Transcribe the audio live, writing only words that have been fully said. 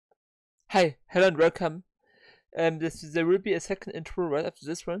Hi, hello and welcome. There will be a second intro right after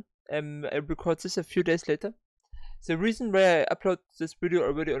this one. I record this a few days later. The reason why I upload this video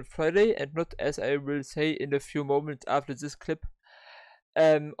already on Friday and not, as I will say in a few moments after this clip,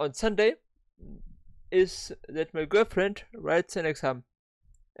 on Sunday, is that my girlfriend writes an exam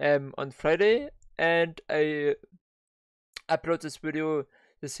on Friday, and I upload this video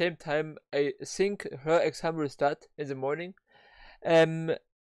the same time I think her exam will start in the morning.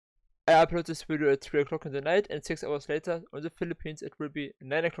 I upload this video at 3 o'clock in the night, and 6 hours later on the Philippines it will be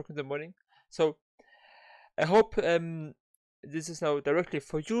 9 o'clock in the morning. So I hope this is now directly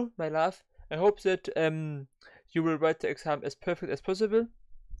for you, my love. I hope that you will write the exam as perfect as possible.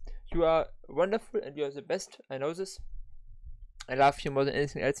 You are wonderful and you are the best. I know this. I love you more than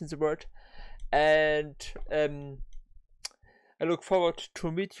anything else in the world. And I look forward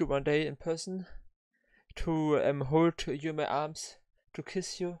to meet you one day in person, to hold you in my arms, to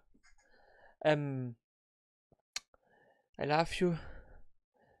kiss you. I love you,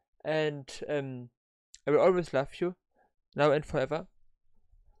 and I will always love you, now and forever.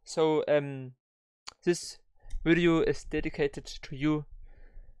 So this video is dedicated to you,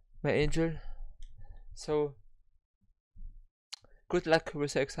 my angel. So good luck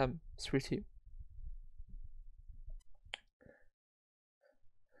with the exam, sweetie.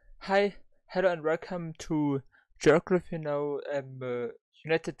 Hi, hello and welcome to Geography Now,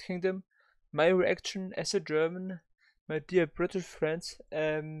 United Kingdom. My reaction as a German, my dear British friends.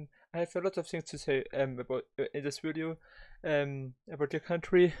 I have a lot of things to say about in this video, about your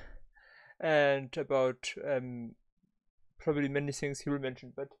country, and about probably many things you will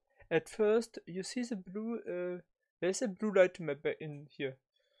mention. But at first, you see the blue. There's a blue light in my in here.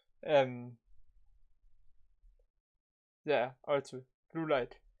 There also blue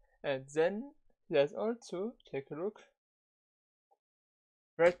light, and then there's also, take a look,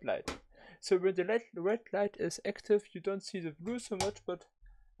 red light. So when the red light is active, you don't see the blue so much, but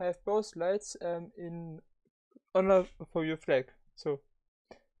I have both lights in honor for your flag. So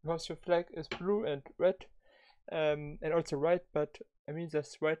because your flag is blue and red, and also white, but I mean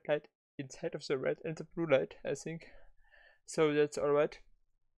there's white light inside of the red and the blue light, I think. So that's alright.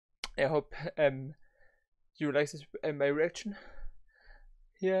 I hope you like this my reaction.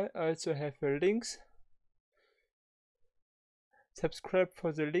 Here I also have links. Subscribe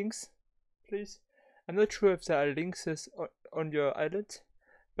for the links, please. I'm not sure if there are links on your island,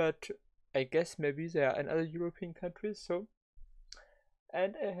 but I guess maybe there are in other European countries. So,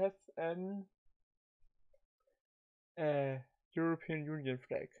 and I have European Union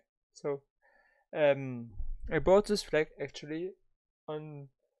flag. So I bought this flag actually in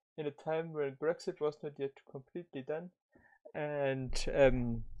a time when Brexit was not yet completely done,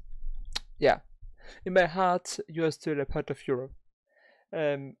 and yeah, in my heart you are still a part of Europe.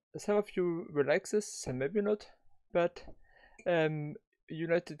 Some of you will like this, some maybe not, but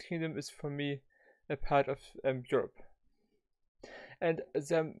United Kingdom is for me a part of Europe, and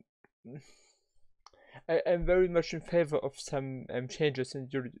I am very much in favor of some changes in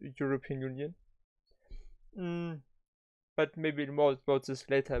European Union. But maybe more about this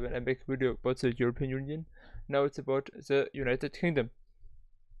later when I make a video about the European Union. Now it's about the United Kingdom,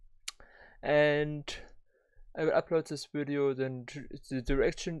 and I will upload this video. Then the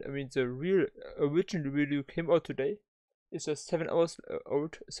direction, I mean the real original video came out today. It's just 7 hours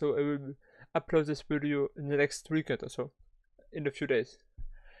old, so I will upload this video in the next weekend or so, in a few days.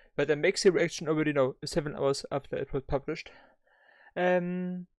 But I make the reaction already now, 7 hours after it was published.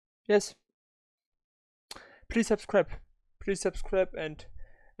 Yes. Please subscribe and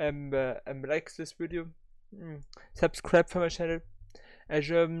like this video. Subscribe for my channel. A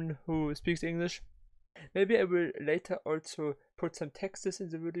German who speaks English. Maybe I will later also put some texts in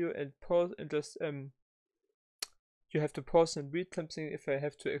the video and pause and just you have to pause and read something if I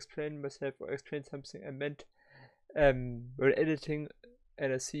have to explain myself or explain something I meant while editing,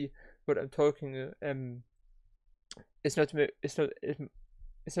 and I see what I'm talking. It's not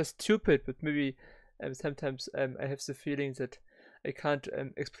stupid, but maybe sometimes I have the feeling that I can't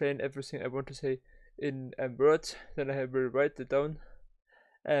explain everything I want to say in words. Then I will write it down.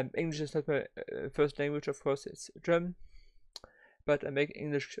 English is not my first language, of course. It's German, but I make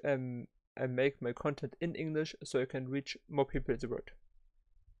English. I make my content in English so I can reach more people in the world.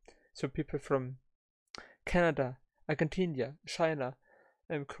 So people from Canada, Argentina, China,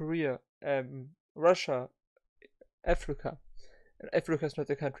 Korea, Russia, Africa. Africa is not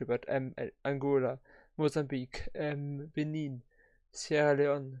a country, but Angola, Mozambique, Benin, Sierra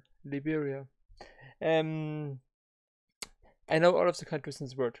Leone, Liberia. I know all of the countries in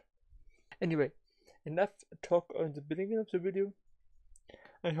the world. Anyway, enough talk on the beginning of the video.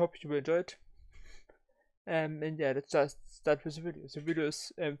 I hope you will enjoy it. And yeah, let's just start with the video. The video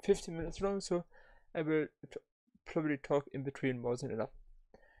is 15 minutes long, so I will probably talk in between more than enough.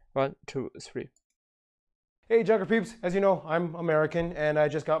 1, 2, 3. Hey Jugger peeps, as you know, I'm American and I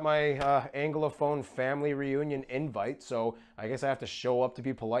just got my Anglophone family reunion invite, so I guess I have to show up to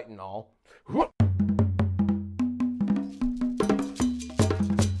be polite and all.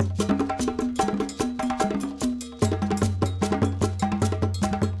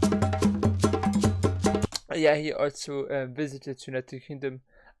 Yeah, he also visited the United Kingdom.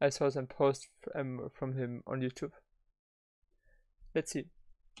 I saw some posts from him on YouTube. Let's see.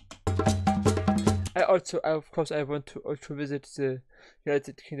 Of course, I want to also visit the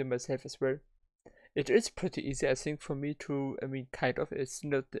United Kingdom myself as well. It is pretty easy, I think, for me to, kind of, it's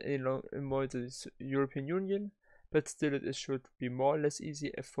not any more the European Union, but still it should be more or less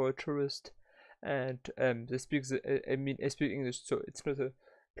easy for a tourist. And I speak English, so it's not a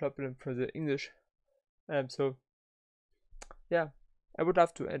problem for the English. So, yeah, I would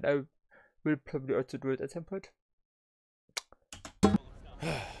love to, and I will probably also do it at some point.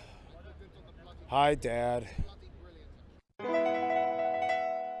 Hi, Dad.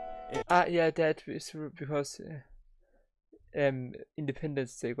 Yeah, that is because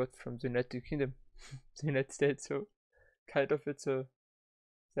independence they got from the United Kingdom, the United States, so kind of it's a,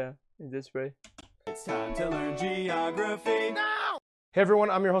 yeah, in this way. It's time to learn geography now! Hey everyone,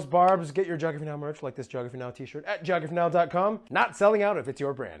 I'm your host Barbs. Get your Geography Now merch like this Geography Now t-shirt at geographynow.com. Not selling out if it's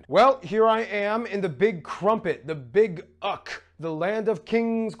your brand. Well, here I am in the big crumpet, the big uck, the land of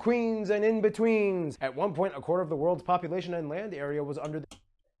kings, queens, and in-betweens. At one point, a quarter of the world's population and land area was under the...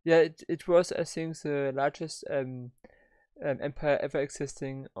 Yeah, it was, I think, the largest empire ever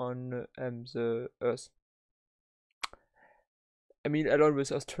existing on the Earth. I mean, along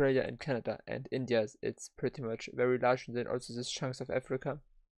with Australia and Canada and India, it's pretty much very large, and then also these chunks of Africa.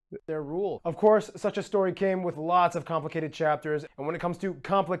 Their rule. Of course, such a story came with lots of complicated chapters, and when it comes to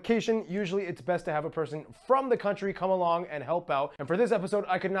complication, usually it's best to have a person from the country come along and help out. And for this episode,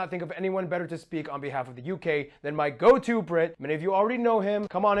 I could not think of anyone better to speak on behalf of the UK than my go-to Brit. Many of you already know him.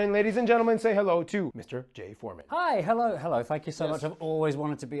 Come on in, ladies and gentlemen, say hello to Mr. J. Foreman. Hi, hello, thank you so much. I've always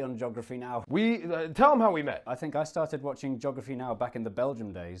wanted to be on Geography Now. Tell him how we met. I think I started watching Geography Now back in the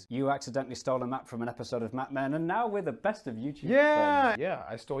Belgium days. You accidentally stole a map from an episode of Map Men, and now we're the best of YouTube friends. Yeah,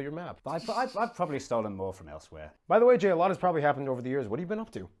 I stole your map. I've probably stolen more from elsewhere. By the way, Jay, a lot has probably happened over the years. What have you been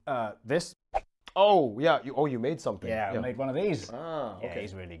up to? This? Oh, yeah. You made something. Yeah, I made one of these. Ah, okay. Yeah,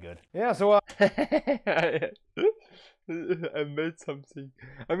 he's really good. Yeah, so, I made something.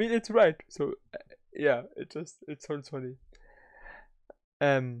 I mean, it's right. So, yeah, it sounds funny.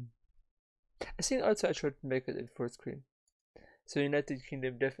 I think also I should make it in full screen. So, United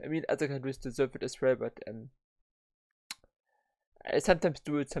Kingdom, other countries deserve it as well, but I sometimes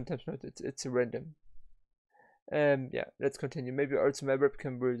do it, sometimes not. It's random. Yeah, let's continue. Maybe also my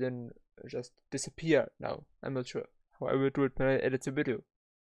webcam will then just disappear now. I'm not sure how I will do it when I edit the video.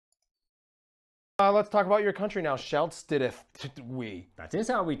 let's talk about your country now. Shouts we. That is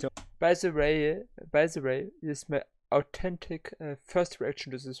how we talk. By the way, this is my authentic first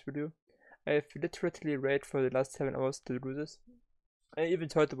reaction to this video. I've literally read for the last 7 hours to do this. I even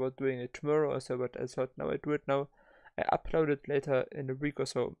thought about doing it tomorrow or so, but I thought now I do it now. I upload it later in a week or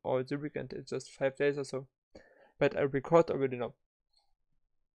so, or the weekend, it's just 5 days or so. But I record already now.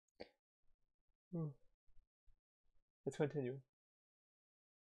 Let's continue.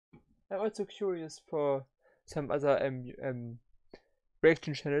 I'm also curious for some other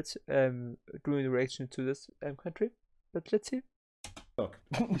reaction channels doing reaction to this country. But let's see. Look.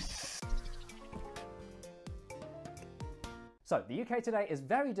 So, the UK today is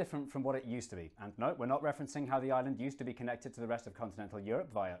very different from what it used to be. And no, we're not referencing how the island used to be connected to the rest of continental Europe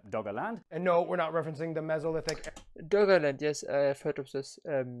via Doggerland. And no, we're not referencing the Mesolithic. Doggerland, yes, I have heard of this.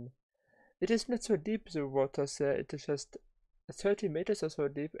 It is not so deep, the waters. It is just 30 meters or so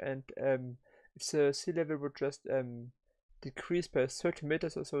deep, and if the sea level would just decrease by 30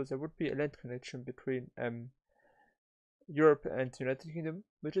 meters or so, there would be a land connection between Europe and the United Kingdom,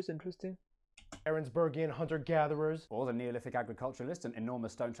 which is interesting. Arensbergian hunter-gatherers. Or the Neolithic agriculturalists and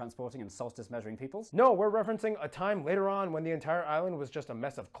enormous stone transporting and solstice measuring peoples. No, we're referencing a time later on when the entire island was just a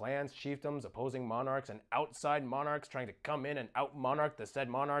mess of clans, chiefdoms, opposing monarchs, and outside monarchs trying to come in and out-monarch the said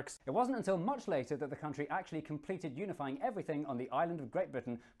monarchs. It wasn't until much later that the country actually completed unifying everything on the island of Great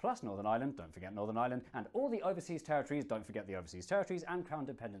Britain, plus Northern Ireland, don't forget Northern Ireland, and all the overseas territories, don't forget the overseas territories, and crown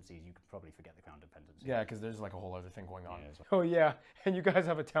dependencies. You could probably forget the crown dependencies. Yeah, because there's like a whole other thing going on. Yeah, oh yeah, and you guys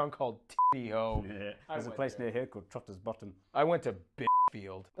have a town called T.O. Yeah. There's a place near here called Trotter's Bottom. I went to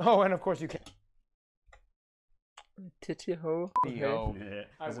Bitfield. Oh, and of course you can. Titty Ho. Okay. B-O. Yeah.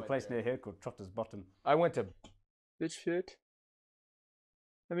 I There's a went place there. near here called Trotter's Bottom. I went to Bitchfield.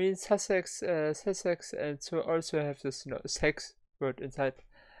 I mean, Sussex, and so also have this, sex word inside.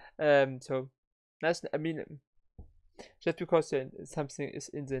 So that's, I mean, just because something is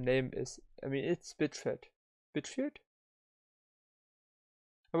in the name is, I mean, it's Bitchfield. Bitchfield?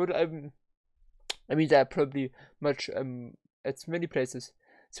 I mean, there are probably much, at many places,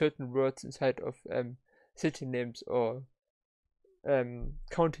 certain words inside of, city names or,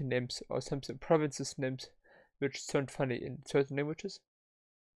 county names or something, provinces names, which sound funny in certain languages.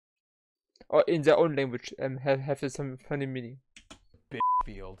 Or in their own language, have some funny meaning.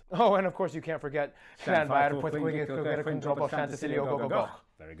 Field. Oh, and of course you can't forget Stand by to put the Very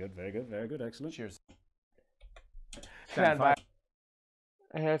good, very good, very good, excellent. Cheers. Stand by.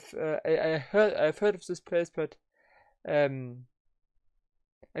 I've heard of this place, but I mean,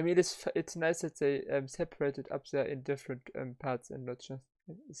 it's nice that they separate it up there in different parts and not just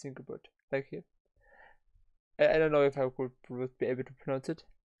a single word like here. I don't know if I would be able to pronounce it.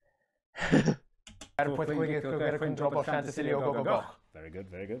 Very good,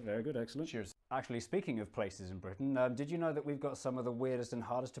 very good, very good, excellent. Cheers. Actually, speaking of places in Britain, did you know that we've got some of the weirdest and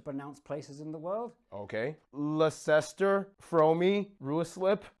hardest to pronounce places in the world? Okay. Leicester, Fromey,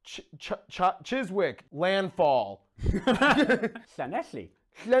 Ruislip, Chiswick, Landfall. Llanelli.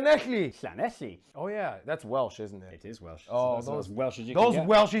 Llanelli. Llanelli. Oh yeah, that's Welsh, isn't it? It is Welsh. Oh, That's those as Welsh as you Those can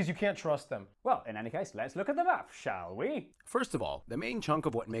get. Welshies, you can't trust them. Well, in any case, let's look at the map, shall we? First of all, the main chunk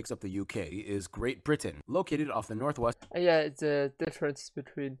of what makes up the UK is Great Britain, located off the northwest. Yeah, the difference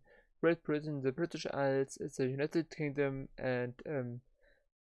between Great Britain, the British Isles, it's the United Kingdom, and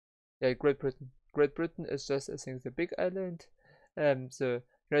Great Britain. Great Britain is just, I think, the big island. The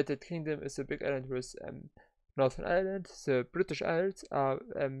United Kingdom is the big island with Northern Ireland. The British Isles are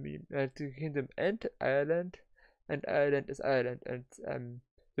United Kingdom and Ireland is Ireland, and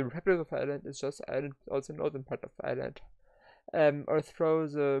the Republic of Ireland is just Ireland, also northern part of Ireland. Although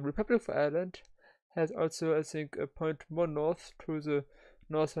the Republic of Ireland has also, I think, a point more north to the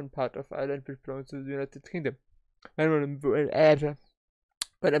northern part of Ireland, which belongs to the United Kingdom. But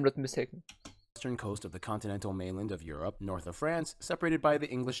I'm not mistaken. Western coast of the continental mainland of Europe, north of France, separated by the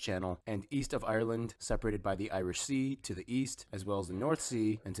English Channel, and east of Ireland, separated by the Irish Sea to the east, as well as the North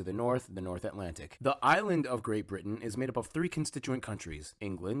Sea, and to the North Atlantic. The island of Great Britain is made up of 3 constituent countries: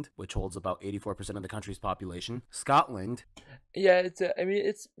 England, which holds about 84% of the country's population; Scotland. Yeah, it's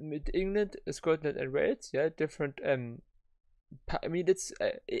England, Scotland, and Wales. Yeah, different. I mean, it's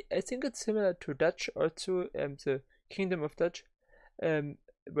I think it's similar to Dutch, or to the Kingdom of Dutch,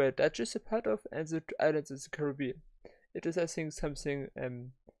 where Dutch is a part of, and the islands is the Caribbean. It is, I think, something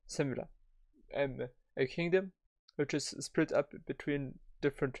similar. A kingdom which is split up between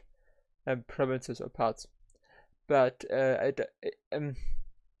different provinces or parts. But as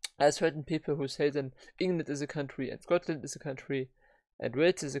certain people who say then England is a country and Scotland is a country and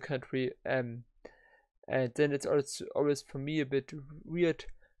Wales is a country, and then it's also always for me a bit weird.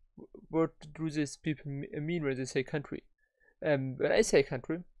 What do these people mean when they say country? When I say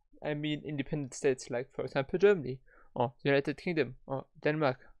country, I mean independent states, like, for example, Germany, or the United Kingdom, or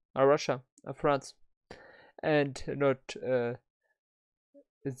Denmark, or Russia, or France, and not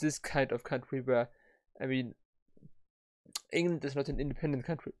this kind of country where, I mean, England is not an independent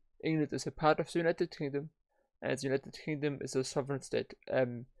country. England is a part of the United Kingdom, and the United Kingdom is a sovereign state,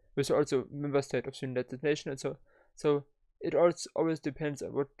 which is also a member state of the United Nations, and so it also always depends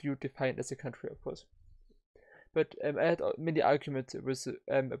on what you define as a country, of course. But I had many arguments with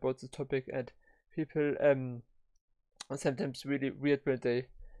about the topic, and people are sometimes really weird when they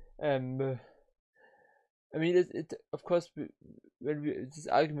I mean, it of course, this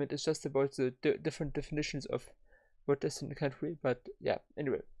argument is just about the different definitions of what is in a country. But yeah,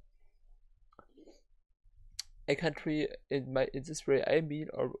 anyway, a country in this way I mean,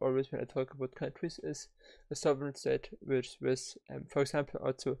 or always when I talk about countries, is a sovereign state which with for example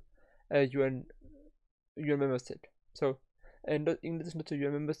also a UN member state. So, and England is not a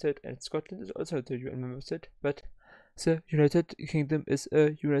UN member state, and Scotland is also not a UN member state, but the United Kingdom is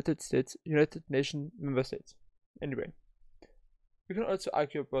a United Nations member state. Anyway, you can also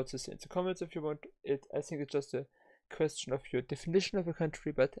argue about this in the comments if you want. I think it's just a question of your definition of a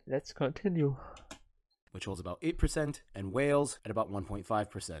country, but let's continue. which holds about 8%, and Wales at about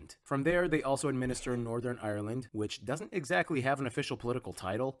 1.5%. From there, they also administer Northern Ireland, which doesn't exactly have an official political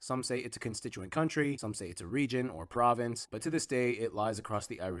title. Some say it's a constituent country, some say it's a region or province, but to this day it lies across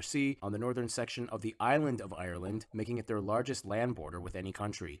the Irish Sea on the northern section of the island of Ireland, making it their largest land border with any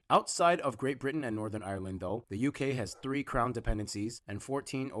country. Outside of Great Britain and Northern Ireland, though, the UK has 3 crown dependencies and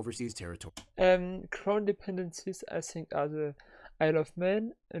 14 overseas territories. Crown dependencies, I think, are the Isle of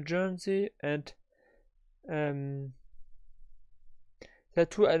Man, Jersey, and there are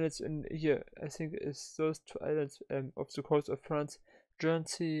 2 islands in here. I think it's those 2 islands off the coast of France,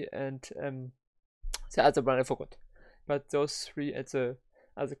 Jersey, and the other one I forgot. But those 3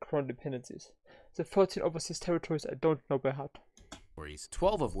 are the crown dependencies. The 14 overseas territories I don't know by heart.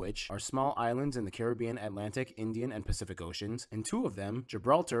 12 of which are small islands in the Caribbean, Atlantic, Indian, and Pacific Oceans, and 2 of them,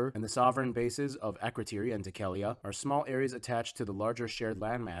 Gibraltar and the sovereign bases of Akrotiri and Dhekelia, are small areas attached to the larger shared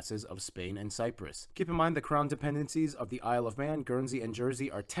land masses of Spain and Cyprus. Keep in mind the crown dependencies of the Isle of Man, Guernsey, and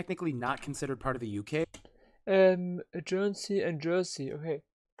Jersey are technically not considered part of the UK. Guernsey and Jersey, okay.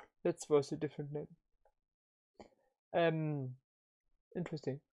 That was a different name.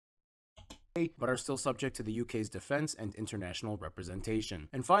 Interesting. But are still subject to the UK's defence and international representation.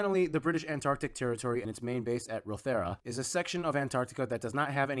 And finally, the British Antarctic Territory and its main base at Rothera is a section of Antarctica that does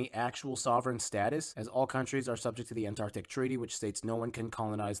not have any actual sovereign status, as all countries are subject to the Antarctic Treaty, which states no one can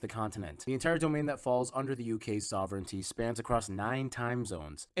colonize the continent. The entire domain that falls under the UK's sovereignty spans across 9 time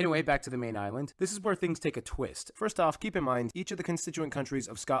zones. Anyway, back to the main island. This is where things take a twist. First off, keep in mind, each of the constituent countries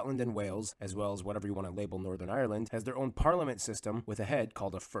of Scotland and Wales, as well as whatever you want to label Northern Ireland, has their own parliament system with a head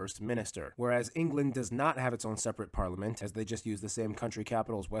called a First Minister. Whereas England does not have its own separate parliament, as they just use the same country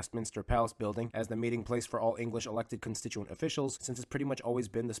capital's Westminster Palace building as the meeting place for all English elected constituent officials, since it's pretty much always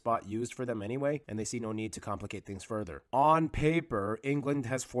been the spot used for them anyway, and they see no need to complicate things further. On paper, England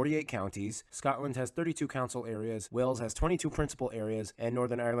has 48 counties, Scotland has 32 council areas, Wales has 22 principal areas, and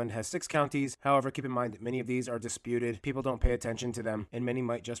Northern Ireland has 6 counties. However, keep in mind that many of these are disputed, people don't pay attention to them, and many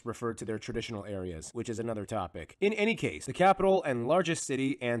might just refer to their traditional areas, which is another topic. In any case, the capital and largest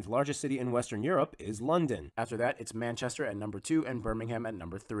city in Western Europe is London. After that, it's Manchester at number 2 and Birmingham at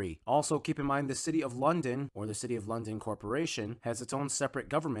number 3. Also, keep in mind the City of London, or the City of London Corporation, has its own separate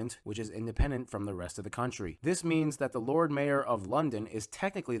government, which is independent from the rest of the country. This means that the Lord Mayor of London is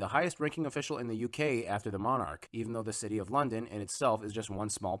technically the highest ranking official in the UK after the monarch, even though the City of London in itself is just one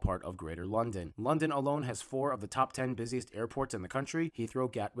small part of Greater London. London alone has 4 of the top 10 busiest airports in the country: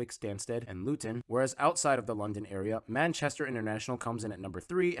 Heathrow, Gatwick, Stansted, and Luton, whereas outside of the London area, Manchester International comes in at number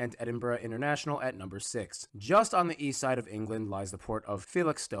 3 and Edinburgh International at number 6. Just on the east side of England lies the port of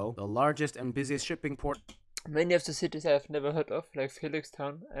Felixstowe, the largest and busiest shipping port. Many of the cities I have never heard of, like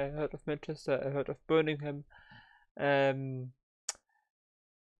Felixstowe. I heard of Manchester, I heard of Birmingham,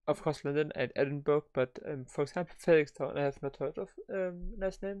 of course London and Edinburgh, but for example Felixstowe I have not heard of.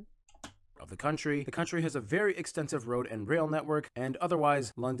 Nice name. Of the country. The country has a very extensive road and rail network, and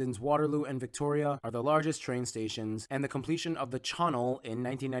otherwise, London's Waterloo and Victoria are the largest train stations, and the completion of the Channel in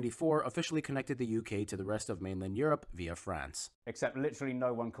 1994 officially connected the UK to the rest of mainland Europe via France. Except literally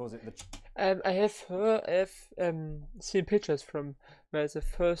no one calls it the I have seen pictures from where the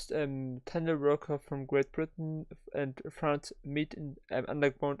first tunnel worker from Great Britain and France meet in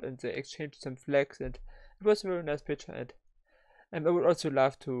underground, and they exchange some flags, and it was a very nice picture, and I would also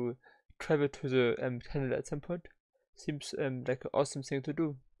love to travel to the tunnel at some point. Seems like an awesome thing to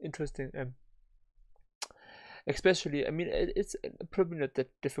do. Interesting. Especially, I mean, it's probably not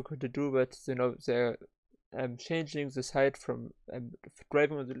that difficult to do, but you know, they're changing the side from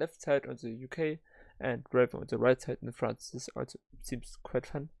driving on the left side on the UK and driving on the right side in France. This also seems quite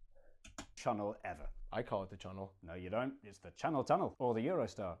fun. Channel ever. I call it the Channel. No, you don't. It's the Channel Tunnel, or the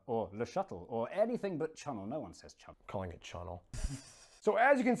Eurostar, or Le Shuttle, or anything but Channel. No one says Channel. Calling it Channel. So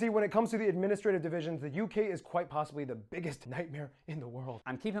as you can see, when it comes to the administrative divisions, the UK is quite possibly the biggest nightmare in the world.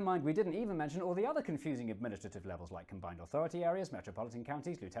 And keep in mind, we didn't even mention all the other confusing administrative levels, like combined authority areas, metropolitan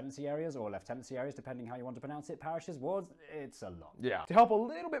counties, lieutenancy areas, or lieutenancy areas, depending how you want to pronounce it, parishes, wards. It's a lot. Yeah. To help a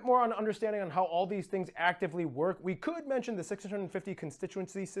little bit more on understanding on how all these things actively work, we could mention the 650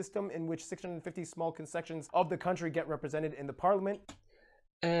 constituency system, in which 650 small sections of the country get represented in the parliament.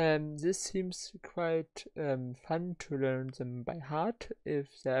 This seems quite fun to learn them by heart if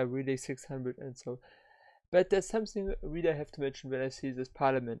there are really 600 and so. But there's something really I have to mention when I see this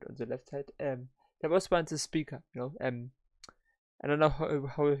parliament on the left side. There was once a speaker, you know. I don't know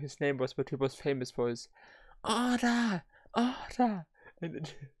how his name was, but he was famous for his order, order.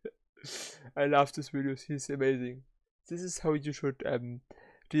 And I love this video. He's amazing. This is how you should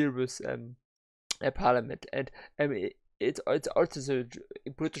deal with a parliament, and it's also the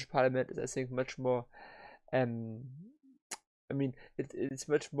British Parliament is, I think, much more I mean, it's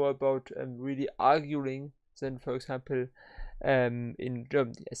much more about really arguing than, for example, in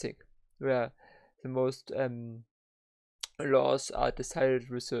Germany, I think, where the most laws are decided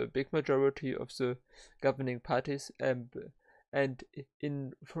with a big majority of the governing parties, and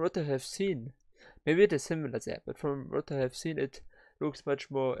from what I have seen, maybe it is similar there, but from what I have seen, it looks much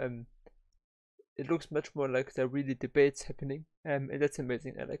more like there are really debates happening, and that's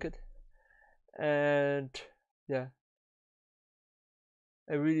amazing. I like it, and yeah,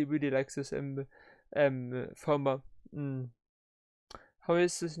 I really like this former how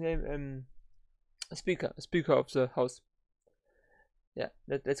is his name, speaker of the house. Yeah,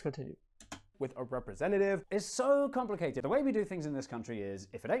 let's continue. With a representative. It's so complicated. The way we do things in this country is,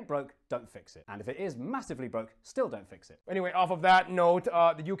 if it ain't broke, don't fix it. And if it is massively broke, still don't fix it. Anyway, off of that note,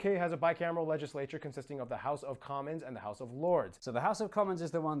 the UK has a bicameral legislature consisting of the House of Commons and the House of Lords. So the House of Commons is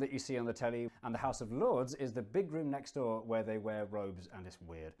the one that you see on the telly, and the House of Lords is the big room next door where they wear robes, and it's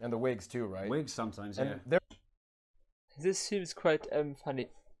weird. And the wigs too, right? Wigs sometimes, and yeah. This seems quite funny.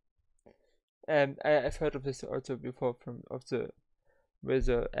 I've heard of this also before with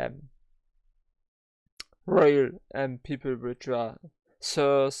the royal people which are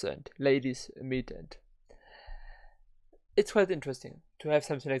sirs and ladies meet, and it's quite interesting to have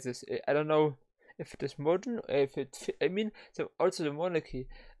something like this. I don't know if it is modern, or if I mean, so also the monarchy.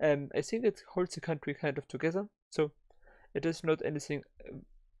 I think it holds the country kind of together. So it is not anything.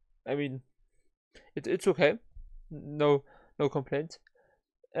 I mean, it's okay. No complaints.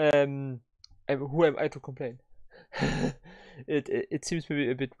 Who am I to complain? It seems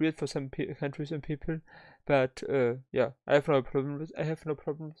maybe a bit weird for some countries and people, but yeah, I have no problem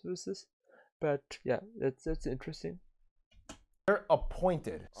with this. But yeah, that's interesting. They're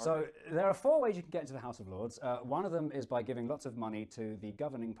appointed. So there are 4 ways you can get into the House of Lords. One of them is by giving lots of money to the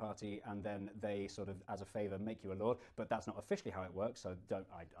governing party, and then they sort of, as a favour, make you a lord. But that's not officially how it works, so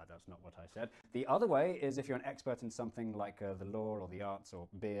that's not what I said. The other way is if you're an expert in something like the law or the arts or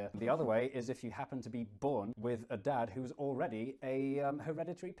beer. The other way is if you happen to be born with a dad who's already a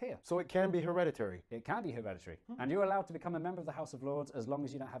hereditary peer. So it can be hereditary. It can be hereditary. And you're allowed to become a member of the House of Lords as long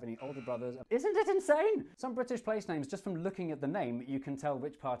as you don't have any older brothers. Isn't it insane? Some British place names, just from looking at the name, you can tell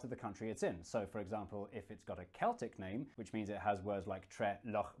which part of the country it's in. So, for example, if it's got a Celtic name, which means it has words like Tre,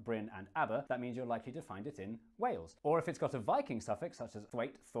 Loch, Bryn, and Aber, that means you're likely to find it in Wales. Or if it's got a Viking suffix, such as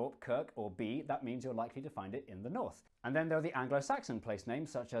Thwaite, Thorpe, Kirk, or Bee, that means you're likely to find it in the north. And then there are the Anglo-Saxon place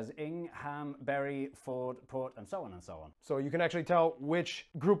names, such as Ing, Ham, Bury, Ford, Port, and so on and so on. So you can actually tell which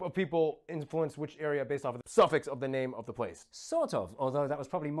group of people influenced which area based off of the suffix of the name of the place. Sort of, although that was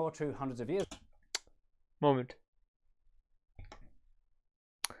probably more true hundreds of years. Moment.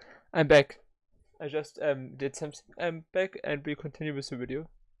 I'm back. I just did something. I'm back, and we continue with the video.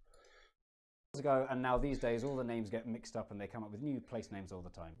 Ago, and now these days all the names get mixed up and they come up with new place names all the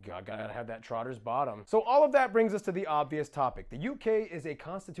time. God, gotta have that Trotter's bottom. So all of that brings us to the obvious topic. The UK is a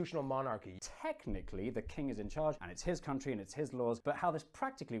constitutional monarchy. Technically, the king is in charge, and it's his country and it's his laws, but how this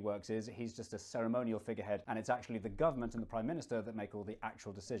practically works is he's just a ceremonial figurehead, and it's actually the government and the Prime Minister that make all the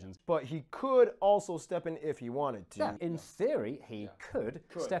actual decisions. But he could also step in if he wanted to. Yeah, in theory, he could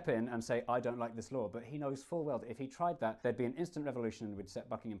step in and say, I don't like this law, but he knows full well that if he tried that, there'd be an instant revolution and we'd set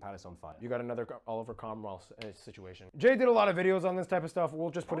Buckingham Palace on fire. You got another Oliver Cromwell situation. Jay did a lot of videos on this type of stuff. We'll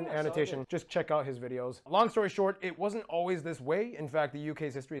just put an annotation. Just check out his videos. Long story short, it wasn't always this way. In fact, the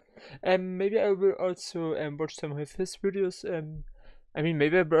UK's history. Maybe I will also watch some of his videos. I mean,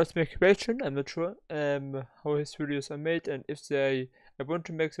 maybe I will also make a reaction. I'm not sure how his videos are made, and if I want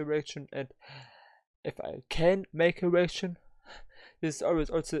to make the reaction, and if I can make a reaction. This is always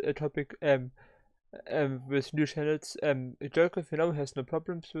also a topic with new channels. Geography now has no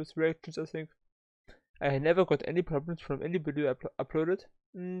problems with reactions, I think. I never got any problems from any video uploaded.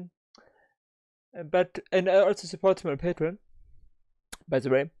 And I also support him on Patreon, by the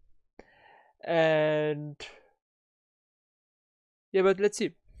way. And yeah, but let's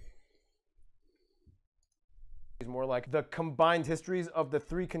see. It's more like the combined histories of the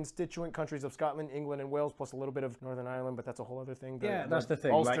 3 constituent countries of Scotland, England, and Wales, plus a little bit of Northern Ireland, but that's a whole other thing. Yeah, that's the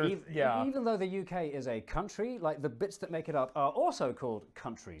thing. Ulster, like, even though the UK is a country, like the bits that make it up are also called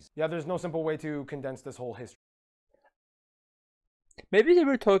countries. Yeah, there's no simple way to condense this whole history. Maybe they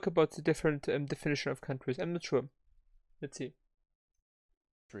will talk about the different definition of countries. I'm not sure. Let's see.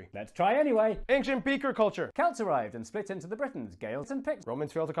 Let's try anyway. Ancient Beaker culture. Celts arrived and split into the Britons, Gaels and Picts.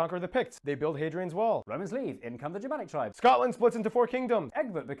 Romans fail to conquer the Picts. They build Hadrian's Wall. Romans leave, in come the Germanic tribes. Scotland splits into 4 kingdoms.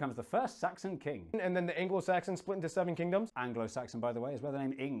 Egbert becomes the first Saxon king. And then the Anglo-Saxons split into 7 kingdoms. Anglo-Saxon, by the way, is where the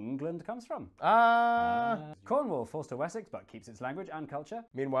name England comes from. Cornwall falls to Wessex but keeps its language and culture.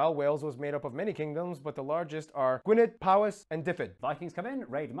 Meanwhile, Wales was made up of many kingdoms, but the largest are Gwynedd, Powys, and Dyfed. Vikings come in,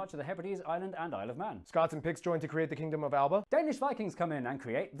 raid much of the Hebrides Island and Isle of Man. Scots and Picts join to create the Kingdom of Alba. Danish Vikings come in and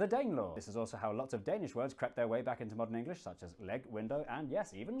create the Danelaw. This is also how lots of Danish words crept their way back into modern English, such as leg, window, and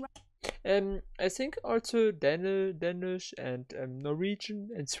yes, even I think also Danish and Norwegian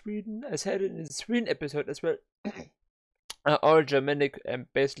and Sweden, I said it in the Sweden episode as well, are all Germanic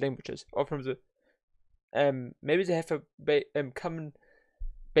based languages, or from the maybe they have a common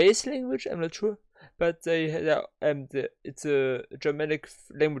base language, I'm not sure, but it's a Germanic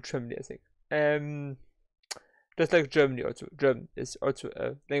language family, I think. Just like Germany, also German is also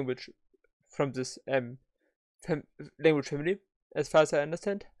a language from this language family, as far as I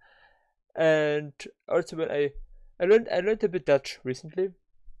understand. And also when I learned a bit Dutch recently,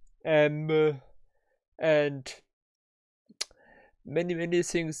 and many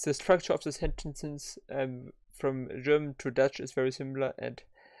things. The structure of the sentences from German to Dutch is very similar, and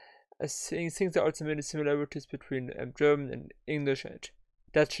I think there are also many similarities between German and English and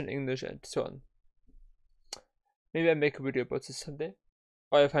Dutch and English and so on. Maybe I make a video about this someday,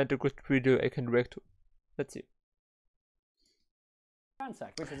 or I find a good video I can react to. Let's see.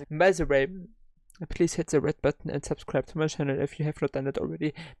 By the way, please hit the red button and subscribe to my channel if you have not done it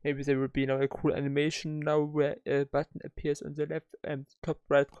already. Maybe there will be now a cool animation now where a button appears on the left and top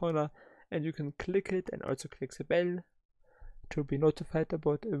right corner, and you can click it and also click the bell to be notified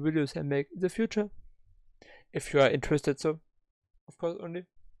about videos I make in the future, if you are interested. So, of course, only.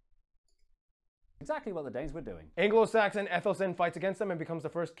 Exactly what the Danes were doing. Anglo-Saxon Aethelstan fights against them and becomes the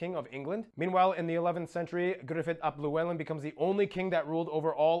first king of England. Meanwhile, in the 11th century, Griffith ap Llewellyn becomes the only king that ruled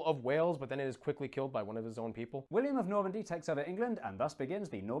over all of Wales, but then it is quickly killed by one of his own people. William of Normandy takes over England, and thus begins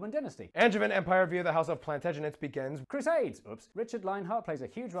the Norman dynasty. Angevin Empire via the House of Plantagenets begins. Crusades! Oops. Richard Lionheart plays a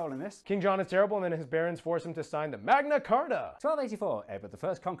huge role in this. King John is terrible, and then his barons force him to sign the Magna Carta. 1284, Edward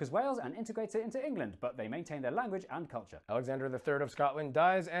I conquers Wales and integrates it into England, but they maintain their language and culture. Alexander III of Scotland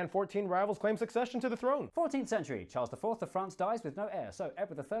dies, and 14 rivals claim succession to the throne. 14th century, Charles IV of France dies with no heir, so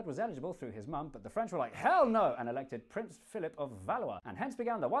Edward III was eligible through his mum, but the French were like, hell no, and elected Prince Philip of Valois, and hence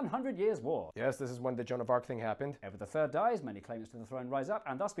began the 100 Years' War. Yes, this is when the Joan of Arc thing happened. Edward III dies, many claimants to the throne rise up,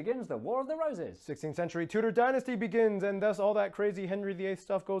 and thus begins the War of the Roses. 16th century, Tudor dynasty begins, and thus all that crazy Henry VIII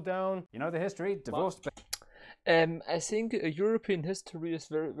stuff goes down. You know the history, divorced... I think European history is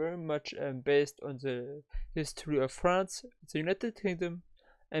very much based on the history of France, the United Kingdom,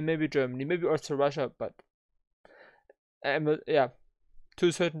 and maybe Germany, maybe also Russia, but yeah, to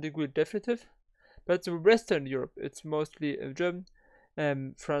a certain degree definitive. But the Western Europe, it's mostly German,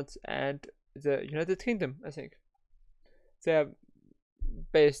 France, and the United Kingdom. I think they are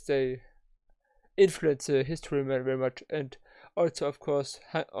based, they influence the history very much, and also of course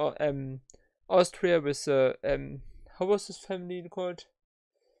Austria with how was this family called?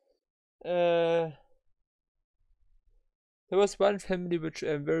 There was one family which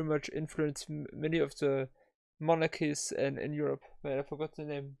very much influenced many of the monarchies in Europe, but I forgot the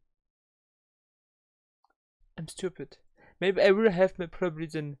name. I'm stupid. Maybe I will have probably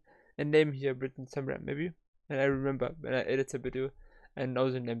a name here written somewhere, maybe, and I remember when I edit the video and know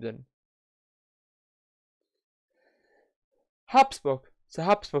the name then. The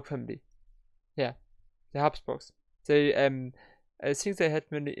Habsburg family. Yeah, the Habsburgs. They I think they had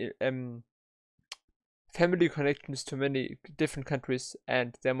many family connections to many different countries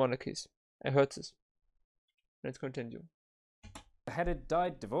and their monarchies. I heard this. Let's continue. Beheaded,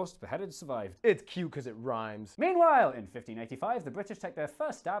 died, divorced, beheaded, survived. It's cute because it rhymes. Meanwhile, in 1585, the British take their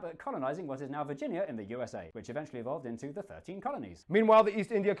first stab at colonizing what is now Virginia in the USA, which eventually evolved into the 13 colonies. Meanwhile, the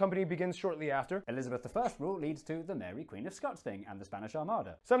East India Company begins shortly after. Elizabeth I's rule leads to the Mary Queen of Scots thing and the Spanish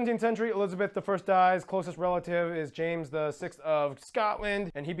Armada. 17th century, Elizabeth I dies. Closest relative is James VI of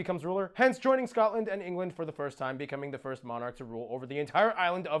Scotland, and he becomes ruler, hence joining Scotland and England for the first time, becoming the first monarch to rule over the entire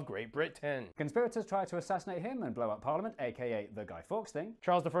island of Great Britain. Conspirators try to assassinate him and blow up Parliament, aka the Guy Fawkes thing.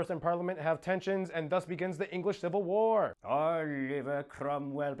 Charles I and Parliament have tensions, and thus begins the English Civil War. Oliver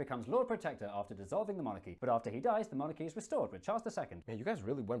Cromwell becomes Lord Protector after dissolving the monarchy, but after he dies, the monarchy is restored with Charles II. Man, you guys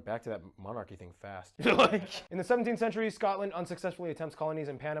really went back to that monarchy thing fast. Like, in the 17th century, Scotland unsuccessfully attempts colonies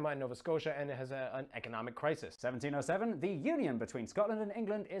in Panama and Nova Scotia, and it has an economic crisis. 1707, the union between Scotland and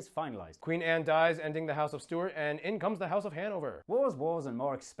England is finalized. Queen Anne dies, ending the House of Stuart, and in comes the House of Hanover. Wars, and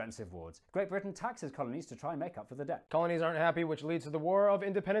more expensive wars. Great Britain taxes colonies to try and make up for the debt. Colonies aren't happy, which leads to the War of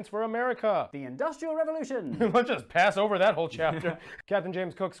Independence for America. The Industrial Revolution. Let's just pass over that whole chapter. Captain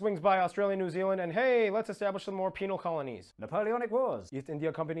James Cook swings by Australia, New Zealand, and hey, let's establish some more penal colonies. Napoleonic Wars. East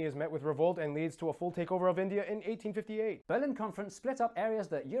India Company is met with revolt and leads to a full takeover of India in 1858. Berlin Conference split up areas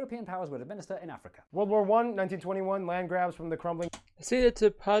that European powers would administer in Africa. World War I, 1921, land grabs from the crumbling. I think that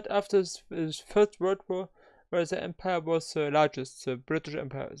the part after the First World War where the empire was the largest, the British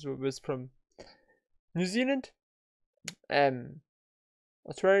Empire, so it was from New Zealand,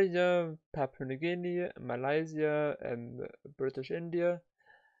 Australia, Papua New Guinea, Malaysia, British India,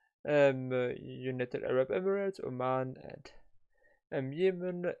 United Arab Emirates, Oman, and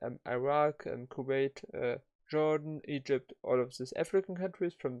Yemen, Iraq, Kuwait, Jordan, Egypt, all of these African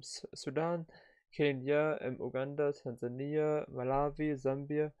countries from Sudan, Kenya, Uganda, Tanzania, Malawi,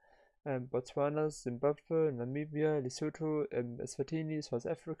 Zambia, Botswana, Zimbabwe, Namibia, Lesotho, Eswatini, South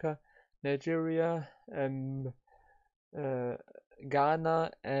Africa, Nigeria,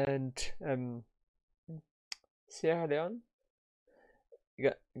 Ghana, and Sierra Leone,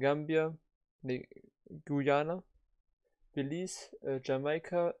 Gambia, Guyana, Belize,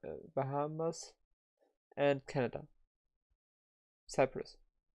 Jamaica, Bahamas, and Canada. Cyprus.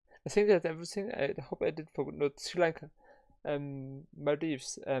 I think that's everything. I hope I did forget. No, Sri Lanka,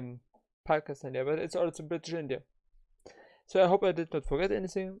 Maldives, Pakistan, yeah, but it's also British India. So I hope I did not forget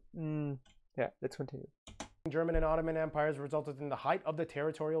anything. Yeah, let's continue. German and Ottoman empires resulted in the height of the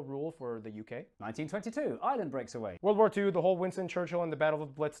territorial rule for the UK. 1922, Ireland breaks away. World War II, the whole Winston Churchill and the Battle of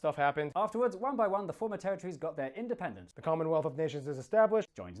the Blitz stuff happened. Afterwards, one by one, the former territories got their independence. The Commonwealth of Nations is established.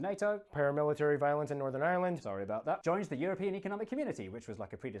 Joins NATO. Paramilitary violence in Northern Ireland. Sorry about that. Joins the European Economic Community, which was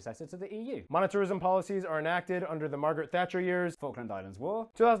like a predecessor to the EU. Monetarism policies are enacted under the Margaret Thatcher years. Falkland Islands War.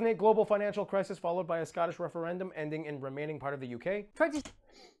 2008 global financial crisis followed by a Scottish referendum ending in remaining part of the UK.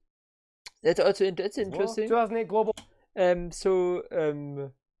 That's also that's interesting. 2008 global.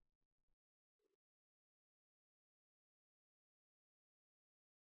 Scotland.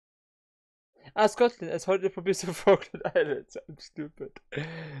 I thought it would be the Falkland Islands. I'm stupid.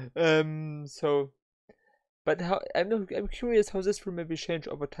 But how? I'm curious how this will maybe change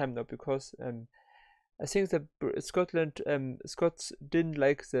over time now, because I think that Scots didn't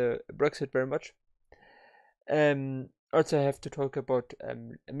like the Brexit very much. Also, I have to talk about,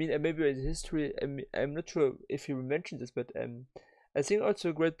 maybe in history, I'm not sure if you mentioned this, but I think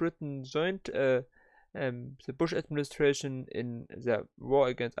also Great Britain joined the Bush administration in the war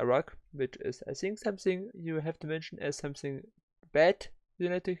against Iraq, which is, I think, something you have to mention as something bad the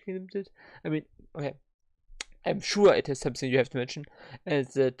United Kingdom did. I mean, okay, I'm sure it is something you have to mention, and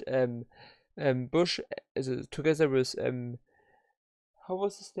that Bush, together with, how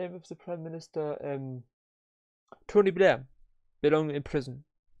was his name of the Prime Minister, Tony Blair, belong in prison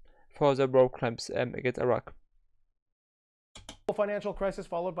for the war crimes against Iraq. Financial crisis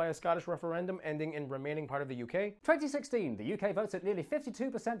followed by a Scottish referendum ending in remaining part of the UK. 2016, the UK votes at nearly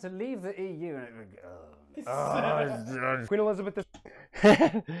 52% to leave the EU. Queen Elizabeth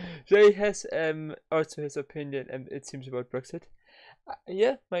So he has also his opinion, it seems, about Brexit.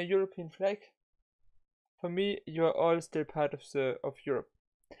 Yeah, my European flag. For me, you are all still part of Europe.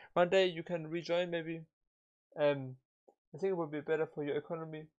 One day you can rejoin, maybe. I think it would be better for your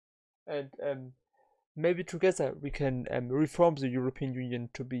economy, and maybe together we can reform the European Union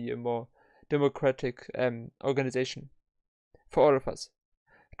to be a more democratic organization for all of us,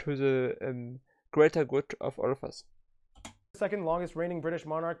 to the greater good of all of us. Second longest reigning British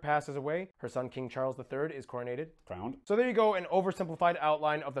monarch passes away. Her son King Charles III is coronated. Crowned. So there you go, an oversimplified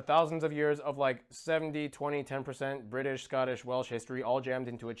outline of the thousands of years of like 70, 20, 10% British, Scottish, Welsh history, all jammed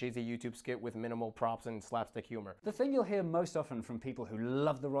into a cheesy YouTube skit with minimal props and slapstick humor. The thing you'll hear most often from people who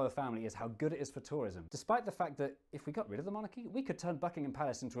love the royal family is how good it is for tourism, despite the fact that if we got rid of the monarchy, we could turn Buckingham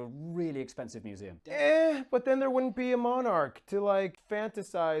Palace into a really expensive museum. But then there wouldn't be a monarch to like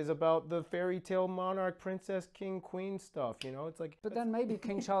fantasize about the fairy tale monarch, princess, king, queen stuff, you know? It's like... But then maybe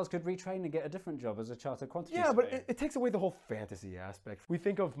King Charles could retrain and get a different job as a chartered quantity surveyor. surveyor. But it takes away the whole fantasy aspect. We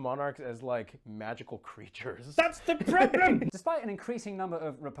think of monarchs as like magical creatures. That's the problem! Despite an increasing number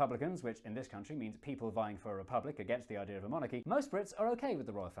of Republicans, which in this country means people vying for a republic against the idea of a monarchy, most Brits are okay with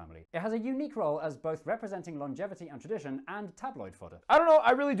the royal family. It has a unique role as both representing longevity and tradition and tabloid fodder. I don't know,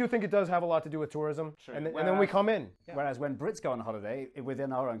 I really do think it does have a lot to do with tourism. Sure. And then we come in. Yeah. Whereas when Brits go on holiday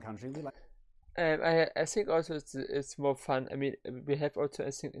within our own country, we like... I think also it's more fun. I mean, we have also,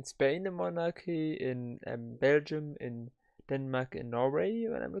 I think, in Spain a monarchy, in Belgium, in Denmark, in Norway,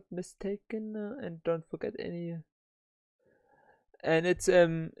 when I'm not mistaken, and don't forget any. And it's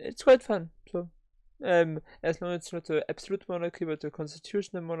quite fun. So as long as it's not an absolute monarchy but a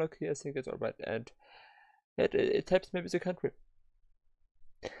constitutional monarchy, I think it's alright, and it helps maybe the country.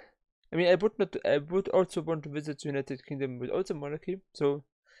 I mean, I would also want to visit the United Kingdom without the monarchy. So,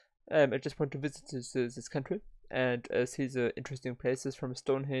 I just want to visit this country and see the interesting places, from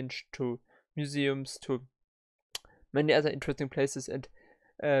Stonehenge to museums to many other interesting places.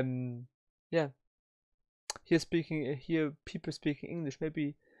 And yeah, hear people speaking English.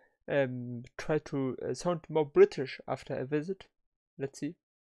 Maybe try to sound more British after a visit. Let's see.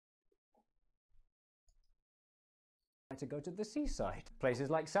 To go to the seaside, places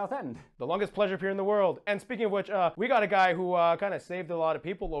like Southend. The longest pleasure pier in the world. And speaking of which, we got a guy who kind of saved a lot of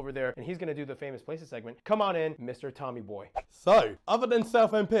people over there, and he's going to do the famous places segment. Come on in, Mr. Tommy Boy. So, other than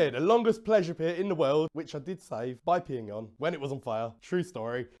Southend Pier, the longest pleasure pier in the world, which I did save by peeing on when it was on fire, true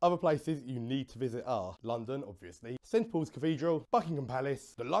story. Other places you need to visit are London, obviously, St Paul's Cathedral, Buckingham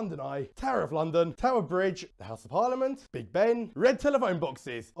Palace, the London Eye, Tower of London, Tower Bridge, the House of Parliament, Big Ben, red telephone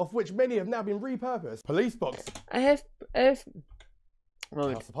boxes, of which many have now been repurposed, police box. I have House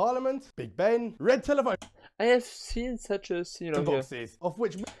of Parliament, Big Ben, red telephone. I have seen such a boxes, of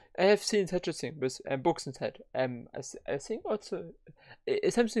which I have seen such a thing with books inside. I think also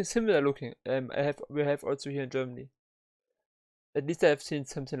it's something similar looking. We have also here in Germany. At least I have seen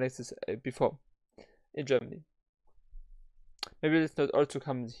something like this before in Germany. Maybe it's not also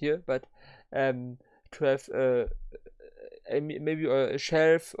common here, but to have maybe a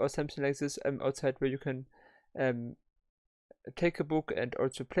shelf or something like this outside where you can take a book and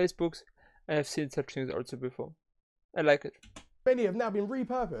also place books. I have seen such things also before. I like it. Many have now been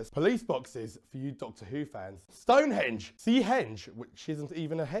repurposed. Police boxes for you Doctor Who fans. Stonehenge, Henge, which isn't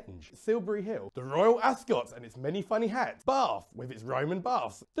even a henge. Silbury Hill, the Royal Ascot and its many funny hats. Bath, with its Roman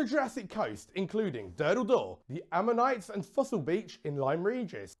baths. The Jurassic Coast, including Durdle Door, the Ammonites and Fossil Beach in Lyme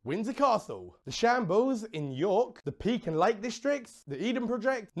Regis. Windsor Castle, the Shambles in York, the Peak and Lake districts, the Eden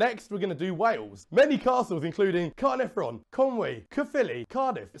Project. Next, we're going to do Wales. Many castles, including Carnarvon, Conwy, Caerphilly,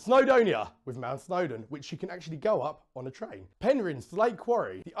 Cardiff, Snowdonia, with Mount Snowdon, which you can actually go up on a train. Penryn Slate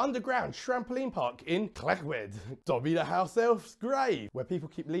Quarry, the underground trampoline park in Clegwyd, Dobby the House Elf's grave, where people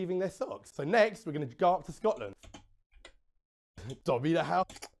keep leaving their socks. So next, we're going to go up to Scotland. Dobby the House.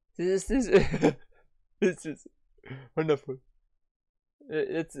 This is this is wonderful.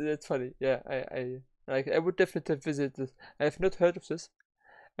 It's funny. Yeah, I like. I would definitely visit this. I have not heard of this.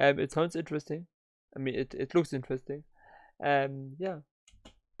 It sounds interesting. I mean, it looks interesting. Yeah.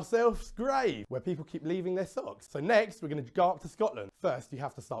 Elf's grave, where people keep leaving their socks. So next, we're going to go up to Scotland. First, you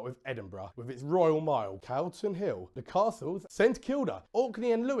have to start with Edinburgh, with its Royal Mile, Calton Hill, the castles, St Kilda,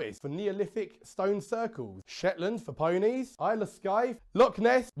 Orkney and Lewis for Neolithic stone circles, Shetland for ponies, Isle of Skye, Loch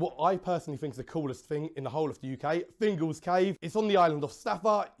Ness, what I personally think is the coolest thing in the whole of the UK, Fingal's Cave. It's on the island of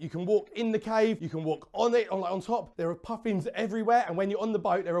Staffa. You can walk in the cave, you can walk on it, on top. There are puffins everywhere, and when you're on the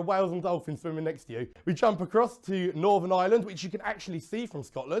boat, there are whales and dolphins swimming next to you. We jump across to Northern Ireland, which you can actually see from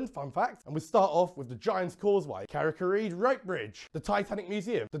Scotland. Fun fact. And we start off with the Giant's Causeway, Carrick-a-Reid Rope Bridge, the Titanic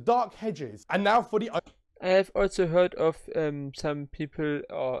Museum, the Dark Hedges, and now for the... I have also heard of some people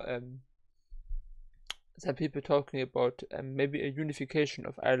talking about maybe a unification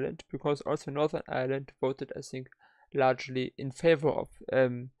of Ireland, because also Northern Ireland voted, I think, largely in favor of,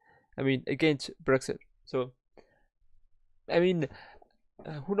 against Brexit. So, I mean,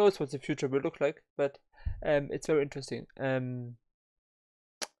 who knows what the future will look like, but it's very interesting.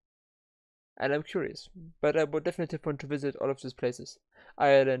 And I'm curious, but I would definitely want to visit all of these places: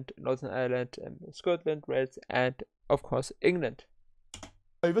 Ireland, Northern Ireland, Scotland, Wales, and of course England.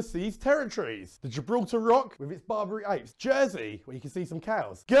 Overseas territories: the Gibraltar Rock with its Barbary apes, Jersey, where you can see some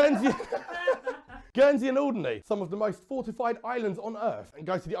cows, Guernsey. Guernsey and Alderney, some of the most fortified islands on Earth, and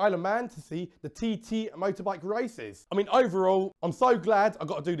go to the Isle of Man to see the TT motorbike races. I mean, overall, I'm so glad I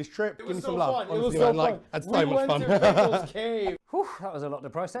got to do this trip. Give me some love. It was so fun. Had so much fun. We went to Fingal's Cave. Whew, that was a lot to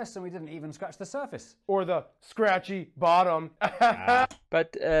process, and we didn't even scratch the surface. Or the scratchy bottom.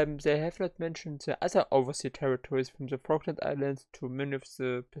 But they have not mentioned the other overseas territories, from the Falkland Islands to many of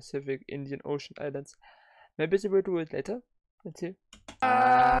the Pacific Indian Ocean islands. Maybe they will do it later. Let's see.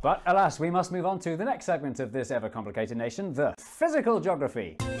 But alas, we must move on to the next segment of this ever-complicated nation, the physical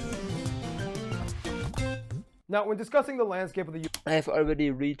geography. Now, when discussing the landscape of the I have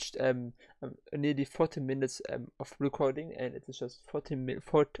already reached nearly 40 minutes of recording, and it is just 40 minutes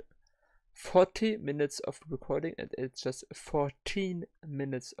of recording, and it's just 14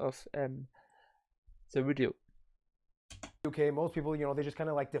 minutes of the video. UK, most people, they just kind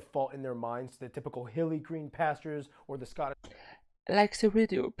of like default in their minds to the typical hilly green pastures or the Scottish. Like the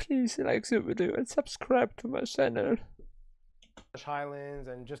video, please like the video and subscribe to my channel. Highlands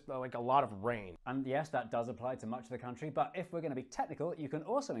and just like a lot of rain. And yes, that does apply to much of the country, but if we're going to be technical, you can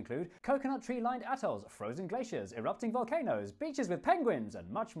also include coconut tree-lined atolls, frozen glaciers, erupting volcanoes, beaches with penguins, and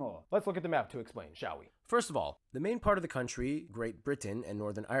much more. Let's look at the map to explain, shall we? First of all, the main part of the country, Great Britain and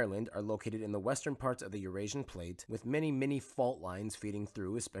Northern Ireland, are located in the western parts of the Eurasian plate, with many mini fault lines feeding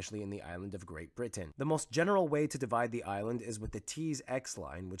through, especially in the island of Great Britain. The most general way to divide the island is with the Tees X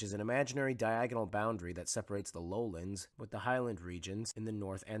line, which is an imaginary diagonal boundary that separates the lowlands with the highland regions in the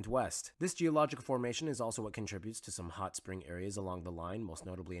north and west. This geological formation is also what contributes to some hot spring areas along the line, most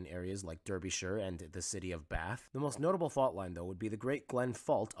notably in areas like Derbyshire and the city of Bath. The most notable fault line, though, would be the Great Glen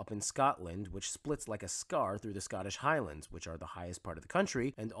Fault up in Scotland, which splits like a scar through the Scottish Highlands, which are the highest part of the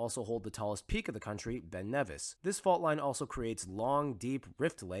country and also hold the tallest peak of the country, Ben Nevis. This fault line also creates long, deep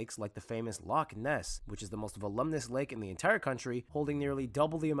rift lakes like the famous Loch Ness, which is the most voluminous lake in the entire country, holding nearly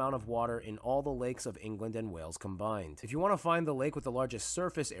double the amount of water in all the lakes of England and Wales combined. If you want to find the lake with the largest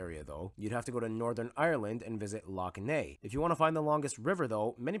surface area, though, you'd have to go to Northern Ireland and visit Loch Ness. If you want to find the longest river,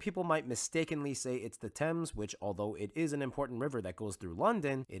 though, many people might mistakenly say it's the Thames, which, although it is an important river that goes through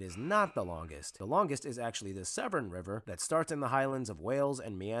London, it is not the longest. The longest is actually the Severn River that starts in the Highlands of Wales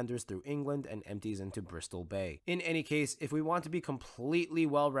and meanders through England and empties into Bristol Bay. In any case, if we want to be completely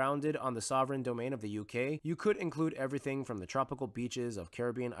well-rounded on the sovereign domain of the UK, you could include everything from the tropical beaches of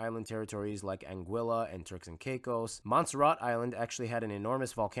Caribbean island territories like Anguilla and Turks and Caicos. Montserrat Island actually had an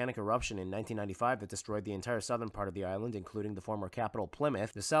enormous volcanic eruption in 1995 that destroyed the entire southern part of the island, including the former capital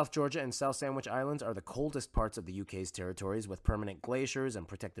Plymouth. The South Georgia and South Sandwich Islands are the coldest parts of the UK's territories, with permanent glaciers and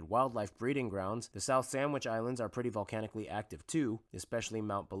protected wildlife breeding grounds. The South Sandwich Islands are pretty volcanically active too, especially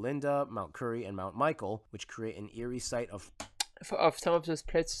Mount Belinda, Mount Curry, and Mount Michael, which create an eerie sight of some of those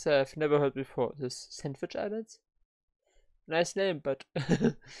places I've never heard before. This Sandwich Islands? Nice name, but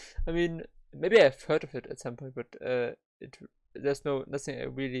I mean, maybe I've heard of it at some point, but there's nothing I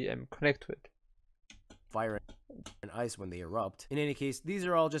really connect with. Fire and ice when they erupt. In any case, these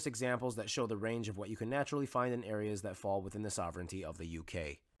are all just examples that show the range of what you can naturally find in areas that fall within the sovereignty of the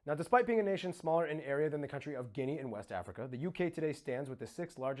UK. Now, despite being a nation smaller in area than the country of Guinea in West Africa, the UK today stands with the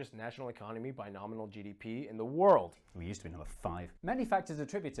 6th largest national economy by nominal GDP in the world. We used to be number 5. Many factors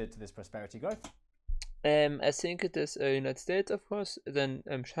attributed to this prosperity growth. I think it is United States, of course, then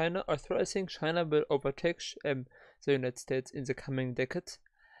China, although I think China will overtake the United States in the coming decades.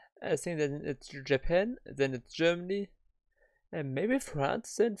 I think then it's Japan, then it's Germany, and maybe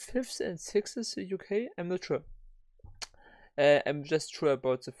France, then 5th and 6th is the UK, I'm not sure. I'm just sure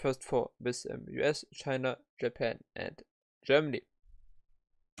about the first 4 with US, China, Japan, and Germany.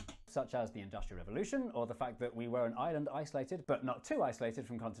 Such as the Industrial Revolution, or the fact that we were an island isolated, but not too isolated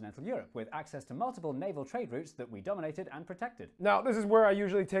from continental Europe, with access to multiple naval trade routes that we dominated and protected. Now, this is where I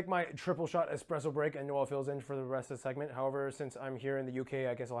usually take my triple shot espresso break and Noel fills in for the rest of the segment. However, since I'm here in the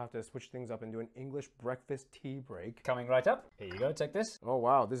UK, I guess I'll have to switch things up and do an English breakfast tea break. Coming right up. Here you go, take this. Oh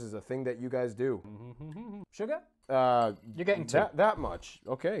wow, this is a thing that you guys do. Sugar? You're getting two. That much,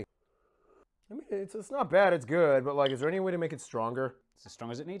 okay. I mean, it's not bad, it's good, but like, is there any way to make it stronger? It's as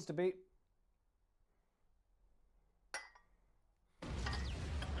strong as it needs to be.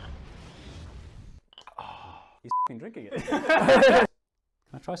 He's f***ing drinking it. Can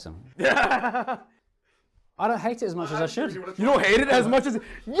I try some? I don't hate it as much as I should. You don't hate it as much as...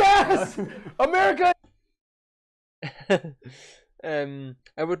 Yes! America! I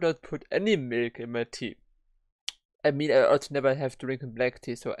would not put any milk in my tea. I mean, I also never have to drink black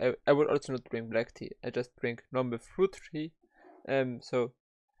tea, so I would also not drink black tea. I just drink normal fruit tea. So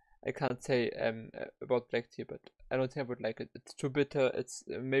I can't say about black tea, but I don't think I would like it. It's too bitter. It's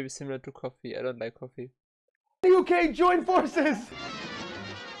maybe similar to coffee. I don't like coffee. UK, join forces!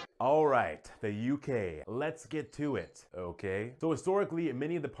 All right, the UK. Let's get to it, okay? So historically,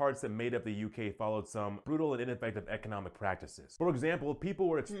 many of the parts that made up the UK followed some brutal and ineffective economic practices. For example, people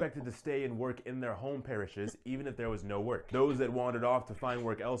were expected to stay and work in their home parishes even if there was no work. Those that wandered off to find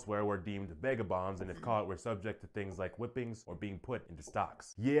work elsewhere were deemed vagabonds, and if caught, were subject to things like whippings or being put into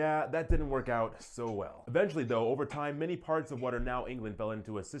stocks. Yeah, that didn't work out so well. Eventually though, over time, many parts of what are now England fell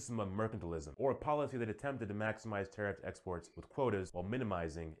into a system of mercantilism, or a policy that attempted to maximize tariffed exports with quotas while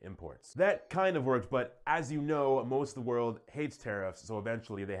minimizing imports. That kind of worked, but as you know, most of the world hates tariffs, so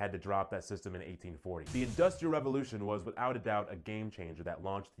eventually they had to drop that system in 1840. The Industrial Revolution was without a doubt a game changer that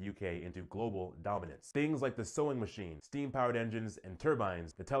launched the UK into global dominance. Things like the sewing machine, steam-powered engines, and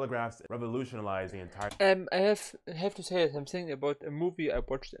turbines, the telegraphs revolutionized the entire... I have to say something about a movie I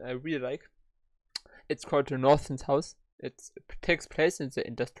watched and I really like. It's called The North and South. It takes place in the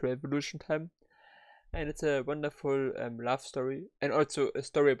Industrial Revolution time. And it's a wonderful love story, and also a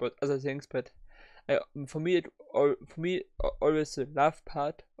story about other things, but Always the love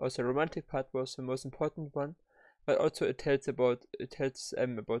part or the romantic part was the most important one, but also it tells about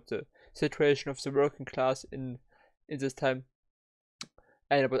the situation of the working class in this time,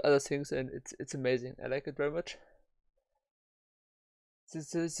 and about other things, and it's amazing. I like it very much.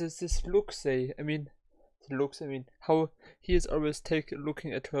 This looks, how he is always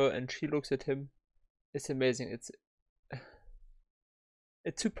looking at her and she looks at him. It's amazing. It's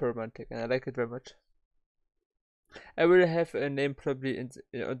super romantic, and I like it very much. I will have a name probably on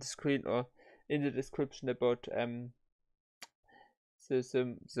the screen or in the description about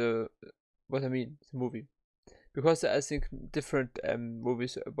the movie, because I think different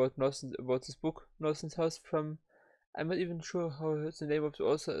movies about this book, Norton's House. From, I'm not even sure how the name of the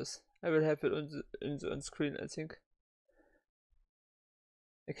author is. I will have it on screen, I think.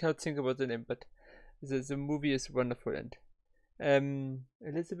 I cannot think about the name, but the movie is wonderful. And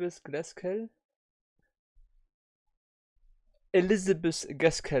Elizabeth Gaskell is the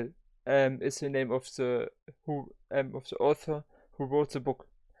name of the author who wrote the book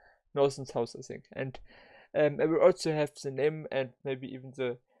Norton's House, I think. And I will also have the name and maybe even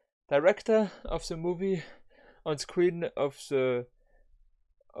the director of the movie on screen of the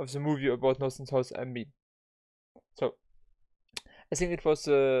movie about Norton's House. So I think it was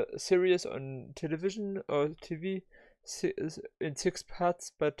a series on television or TV in 6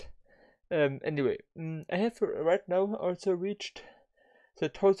 parts, but anyway, I have right now also reached the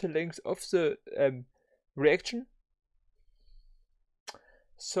total length of the reaction.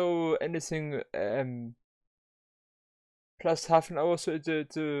 So anything plus half an hour, so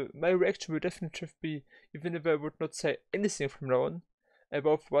my reaction will definitely be, even if I would not say anything from now on,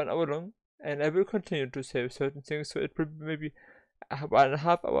 above 1 hour long, and I will continue to say certain things, so it will be maybe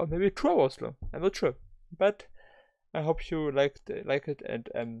 1.5 hours, maybe 2 hours long. I'm not sure, but I hope you like it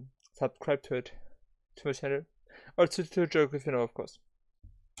and subscribe to my channel, also to Joke If You Know, of course.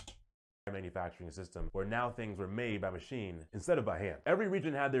 Manufacturing system where now things were made by machine instead of by hand. Every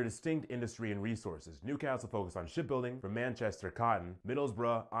region had their distinct industry and resources. Newcastle focused on shipbuilding, from Manchester cotton,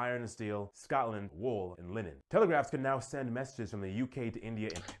 Middlesbrough iron and steel, Scotland wool and linen. Telegraphs could now send messages from the UK to India.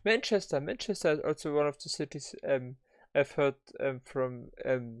 Manchester is also one of the cities I've heard from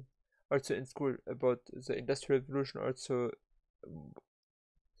also in school about the Industrial Revolution. Also,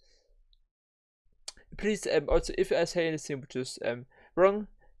 please also, if I say anything which is wrong,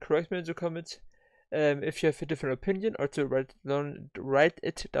 correct me in the comments. If you have a different opinion, also write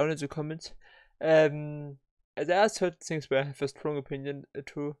it down in the comments. There are certain things where I have a strong opinion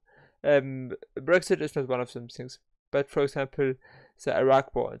too. Brexit is not one of them things, but for example, the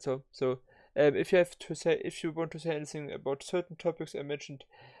Iraq War and so. If you want to say anything about certain topics I mentioned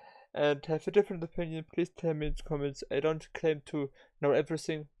and have a different opinion, please tell me in the comments. I don't claim to know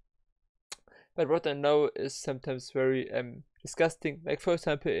everything, but what I know is sometimes very disgusting. Like for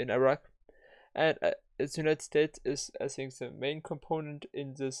example in Iraq, and the United States is, I think, the main component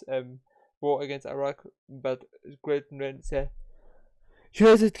in this war against Iraq. But Great Britain, the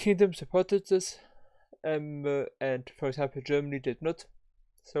United Kingdom supported this, and for example Germany did not.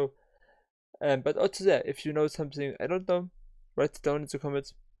 So, but also there, if you know something I don't know, write it down in the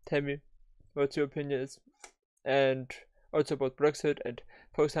comments. Tell me what your opinion is, and also about Brexit, and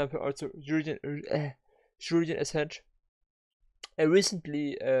for example also Julian Assange. I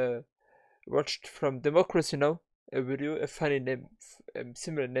recently watched from Democracy Now! A video, a funny name,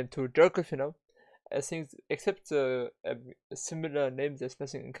 similar name to Jerk If You Know. I think except the similar name, there's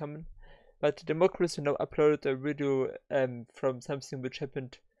nothing in common. But Democracy Now! Uploaded a video from something which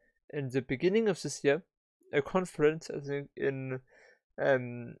happened in the beginning of this year, a conference, I think, in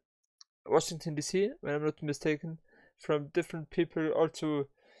Washington DC, when I'm not mistaken, from different people. Also,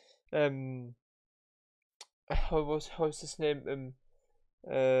 how's his name?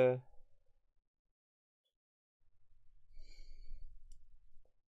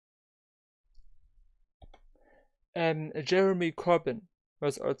 Jeremy Corbyn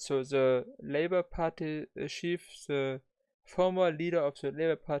was also the Labour Party chief, the former leader of the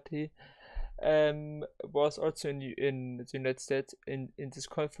Labour Party, was also in the United States in this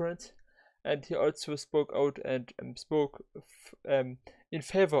conference, and he also spoke out and spoke in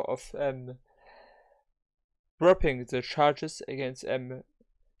favor of dropping the charges against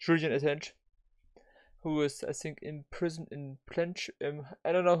Julian Assange, who is, I think, in prison in Plench.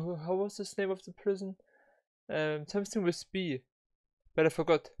 I don't know how was the name of the prison. Something with B, but I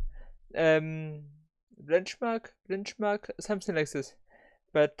forgot. Blenchmark, something like this.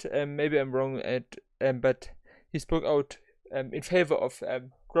 But maybe I'm wrong. But he spoke out in favor of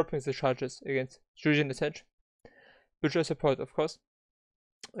dropping the charges against Julian Assange, which I support, of course.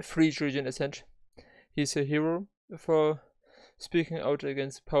 Free Julian Assange. he's a hero for speaking out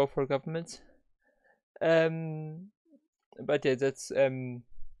against powerful governments. But yeah, that's I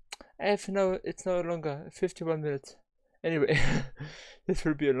have now. It's no longer 51 minutes. Anyway, this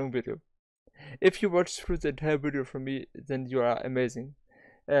will be a long video. If you watch through the entire video from me, then you are amazing.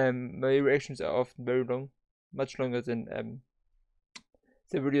 My reactions are often very long, much longer than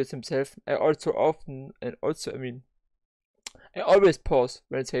the videos themselves. I always pause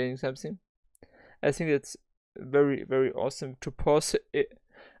when saying something. I think it's very, very awesome to pause it.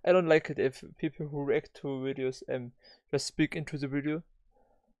 I don't like it if people who react to videos just speak into the video.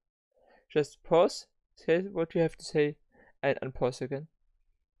 Just pause, say what you have to say, and unpause again.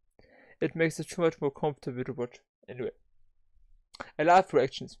 It makes it so much more comfortable to watch. Anyway, I love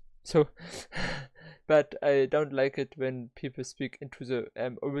reactions, so but I don't like it when people speak into the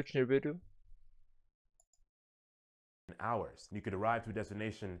original video. Hours. You could arrive to a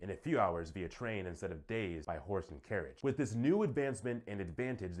destination in a few hours via train instead of days by horse and carriage. With this new advancement and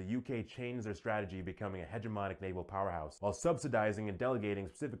advantage, the UK changed their strategy, becoming a hegemonic naval powerhouse while subsidizing and delegating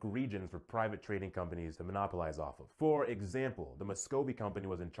specific regions for private trading companies to monopolize off of. For example, the Muscovy Company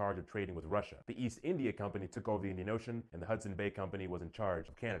was in charge of trading with Russia. The East India Company took over the Indian Ocean, and the Hudson Bay Company was in charge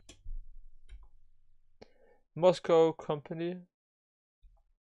of Canada. Moscow Company.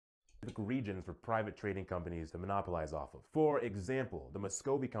 Regions for private trading companies to monopolize off of. For example, the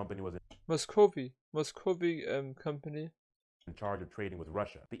Muscovy Company was Muscovy Company in charge of trading with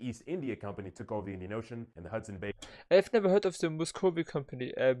Russia. The East India Company took over the Indian Ocean, and the Hudson Bay. I've never heard of the Muscovy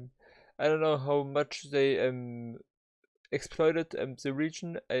Company. I don't know how much they exploited the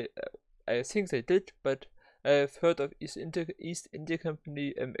region. I think they did, but I've heard of East India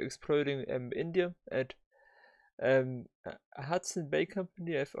Company exploiting India, and Hudson Bay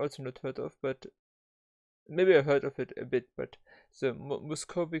Company I've also not heard of, but maybe I heard of it a bit, but the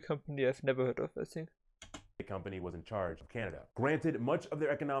Muscovy Company I've never heard of, I think. The company was in charge of Canada. Granted, much of their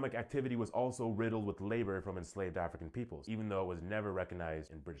economic activity was also riddled with labor from enslaved African peoples, even though it was never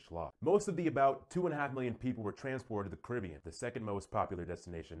recognized in British law. Most of the about 2.5 million people were transported to the Caribbean, the second most popular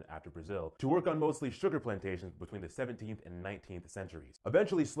destination after Brazil, to work on mostly sugar plantations between the 17th and 19th centuries.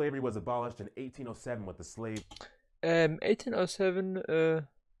 Eventually, slavery was abolished in 1807 with the slave. 1807.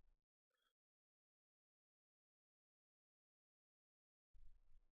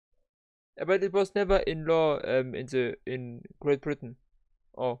 But it was never in law in Great Britain,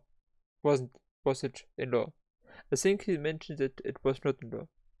 or was it in law? I think he mentioned that it was not in law.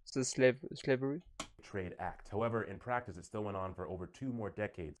 The slavery Trade Act. However, in practice, it still went on for over 2 more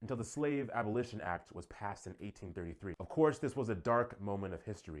decades until the Slave Abolition Act was passed in 1833. Of course, this was a dark moment of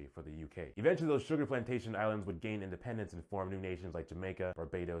history for the UK. Eventually, those sugar plantation islands would gain independence and form new nations like Jamaica,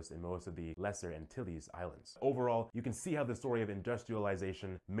 Barbados, and most of the Lesser Antilles Islands. Overall, you can see how the story of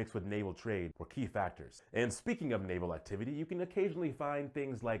industrialization mixed with naval trade were key factors. And speaking of naval activity, you can occasionally find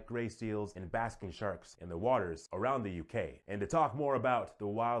things like gray seals and basking sharks in the waters around the UK. And to talk more about the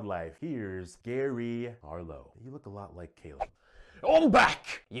wildlife, here's Gary Arlo. You look a lot like Caleb. I'm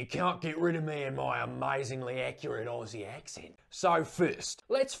back! You can't get rid of me and my amazingly accurate Aussie accent. So first,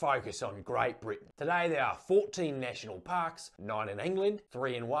 let's focus on Great Britain. Today there are 14 national parks, 9 in England,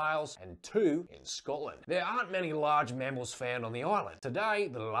 3 in Wales and 2 in Scotland. There aren't many large mammals found on the island. Today,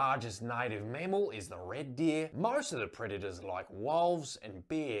 the largest native mammal is the red deer. Most of the predators like wolves and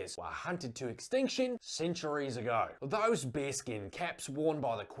bears were hunted to extinction centuries ago. Those bearskin caps worn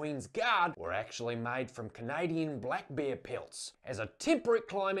by the Queen's Guard were actually made from Canadian black bear pelts. As a temperate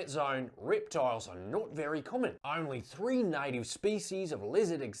climate zone, reptiles are not very common. Only 3 native species of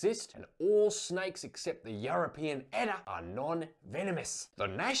lizard exist, and all snakes except the European adder are non-venomous. The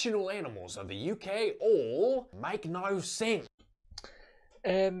national animals of the UK all make no sense.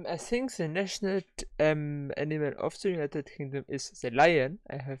 I think the national animal of the United Kingdom is the lion.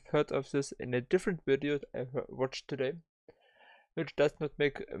 I have heard of this in a different video I watched today, which does not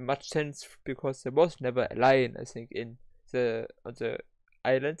make much sense because there was never a lion, I think, on the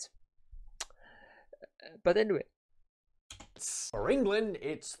islands. But anyway. For England,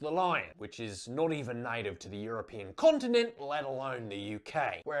 it's the lion, which is not even native to the European continent, let alone the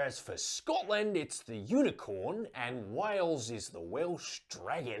UK. Whereas for Scotland, it's the unicorn, and Wales is the Welsh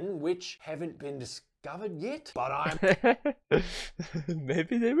dragon, which haven't been discovered yet. But I'm...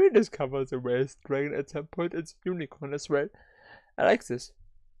 Maybe they will discover the Welsh dragon at some point. It's unicorn as well. I like this.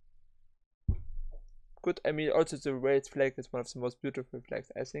 Good. I mean, also the Wales flag is one of the most beautiful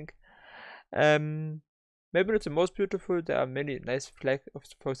flags, I think. Maybe not the most beautiful. There are many nice flags,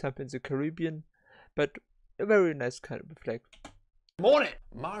 for example, in the Caribbean, but a very nice kind of flag. Morning!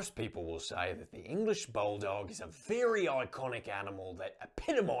 Most people will say that the English Bulldog is a very iconic animal that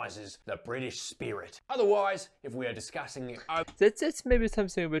epitomises the British spirit. Otherwise, if we are discussing That's maybe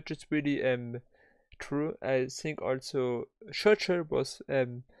something which is really true. I think also Churchill was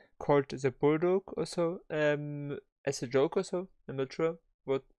called the Bulldog or so, as a joke or so. I'm not sure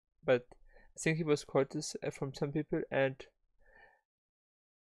what, but I think he was called this from some people, and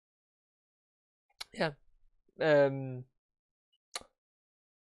yeah,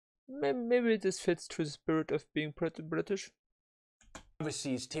 maybe this fits to the spirit of being British.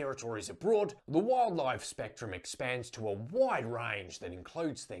 overseas territories abroad, the wildlife spectrum expands to a wide range that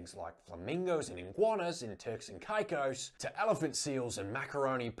includes things like flamingos and iguanas in Turks and Caicos, to elephant seals and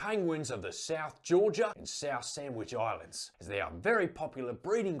macaroni penguins of the South Georgia and South Sandwich Islands, as they are very popular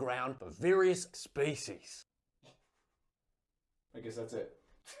breeding ground for various species. I guess that's it.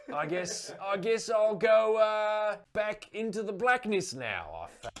 I guess I'll go back into the blackness now.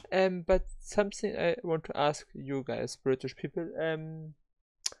 But something I want to ask you guys, British people. I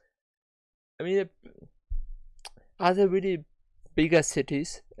mean, are there really bigger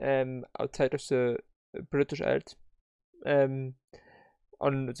cities outside of the British Isles, on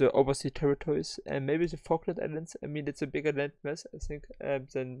the overseas territories, and maybe the Falkland Islands? I mean, it's a bigger landmass, I think,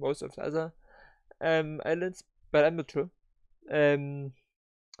 than most of the other islands, but I'm not sure.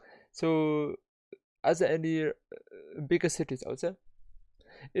 So, are there any bigger cities out there?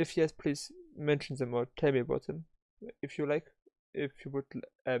 If yes, please mention them or tell me about them, if you like. If you would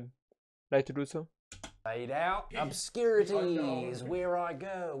like to do so. Fade out. Obscurity is where I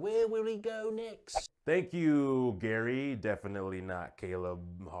go. Where will he go next? Thank you, Gary. Definitely not Caleb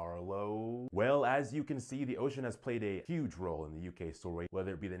Harlow. Well, as you can see, the ocean has played a huge role in the UK story,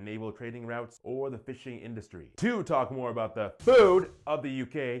 whether it be the naval trading routes or the fishing industry. To talk more about the food of the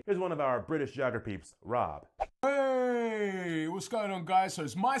UK, here's one of our British geography peeps, Rob. Hey, what's going on, guys? So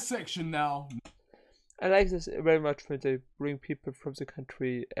it's my section now. I like this very much when they bring people from the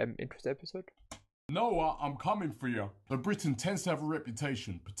country into the episode. Noah, I'm coming for you. But Britain tends to have a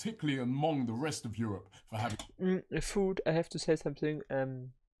reputation, particularly among the rest of Europe, for having food. I have to say something.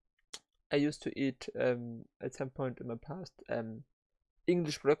 I used to eat at some point in my past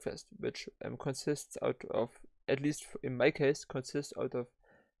English breakfast, which consists out of, at least in my case, consists out of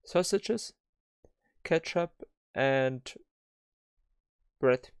sausages, ketchup, and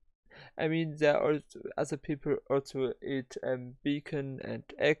bread. I mean, there are other people also eat bacon and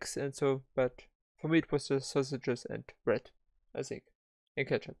eggs and so, but for me it was just sausages and bread, I think, and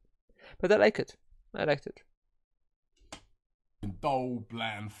ketchup. But I like it. I liked it. dull,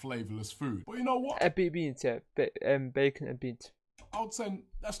 bland, flavourless food. But you know what? Beans, yeah. Bacon and beans. I would say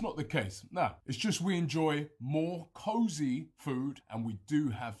that's not the case. No, it's just we enjoy more cosy food and we do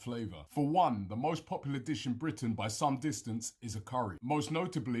have flavour. For one, the most popular dish in Britain by some distance is a curry. Most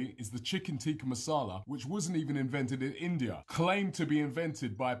notably is the chicken tikka masala, which wasn't even invented in India, claimed to be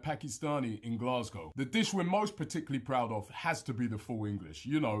invented by a Pakistani in Glasgow. The dish we're most particularly proud of has to be the full English.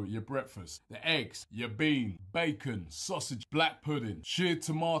 You know, your breakfast, the eggs, your bean, bacon, sausage, black pudding, shredded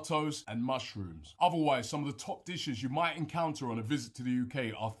tomatoes and mushrooms. Otherwise, some of the top dishes you might encounter on a visit to the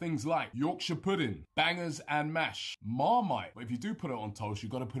UK are things like Yorkshire pudding, bangers and mash, Marmite, but if you do put it on toast,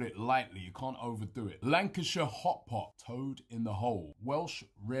 you've got to put it lightly, you can't overdo it, Lancashire hot pot, toad in the hole, Welsh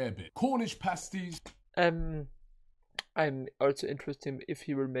rarebit, Cornish pasties. I'm also interested if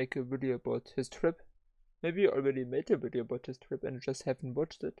he will make a video about his trip. Maybe he already made a video about his trip and just haven't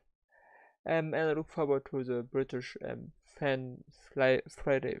watched it. And I look forward to the British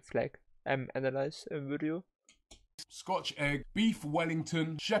Friday flag analyze video. Scotch egg, beef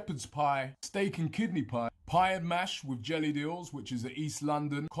Wellington, shepherd's pie, steak and kidney pie, pie and mash with jellied eels, which is an East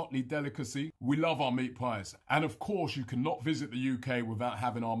London Cockney delicacy. We love our meat pies. And of course, you cannot visit the UK without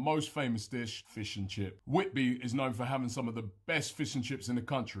having our most famous dish, fish and chip. Whitby is known for having some of the best fish and chips in the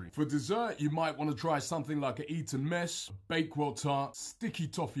country. For dessert, you might want to try something like a Eton mess, Bakewell tart, sticky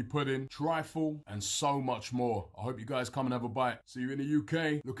toffee pudding, trifle, and so much more. I hope you guys come and have a bite. See you in the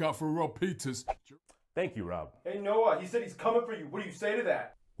UK. Look out for Rob Peters. Thank you, Rob. Hey, Noah, he said he's coming for you. What do you say to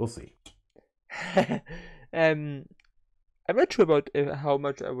that? We'll see. I'm not sure about how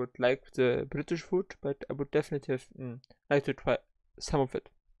much I would like the British food, but I would definitely have like to try some of it.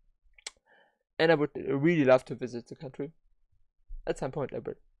 And I would really love to visit the country. At some point I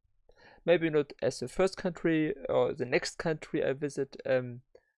will. Maybe not as the first country or the next country I visit,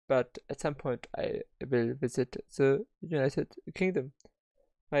 but at some point I will visit the United Kingdom.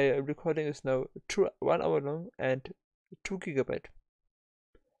 My recording is now 1 hour long and 2 GB.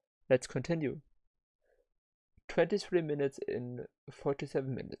 Let's continue. 23 minutes in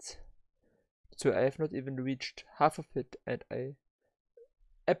 47 minutes. So I have not even reached half of it and I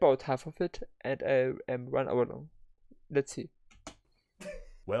about half of it, and I am 1 hour long. Let's see.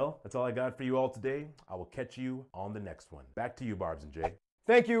 Well, that's all I got for you all today. I will catch you on the next one. Back to you, Barbs and Jay.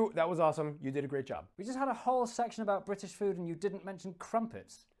 Thank you. That was awesome. You did a great job. We just had a whole section about British food and you didn't mention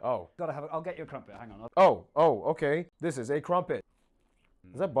crumpets. Oh. I'll get you a crumpet. Hang on. Oh, okay. This is a crumpet.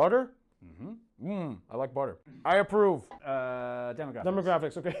 Is that butter? Mm-hmm. I like butter. I approve. Demographics.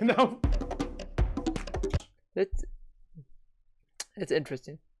 Demographics. Okay, now. It's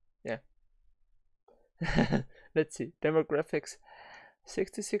interesting. Yeah. Let's see. Demographics.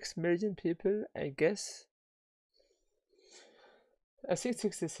 66 million people, I guess. I think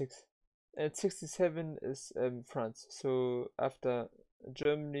 66. And 67 is France. So after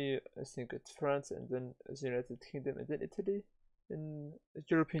Germany, I think it's France, and then the United Kingdom, and then Italy. In the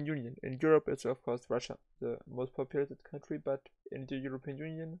European Union. In Europe, it's of course Russia, the most populated country, but in the European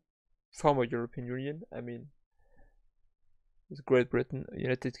Union, former European Union, I mean, with Great Britain,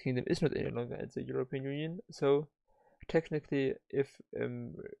 United Kingdom is not any longer in the European Union, so technically, if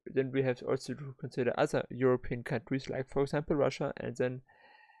then we have also to consider other European countries, like for example Russia, and then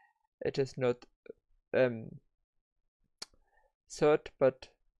it is not third, but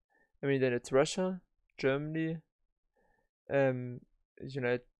I mean then it's Russia, Germany,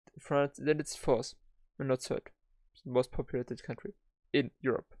 United France, then it's fourth, and not third. It's the most populated country in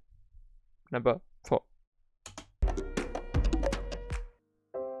Europe. Number 4.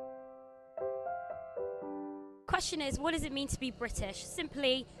 Question is, what does it mean to be British?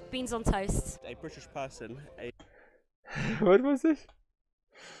 Simply, beans on toast. A British person. What was it?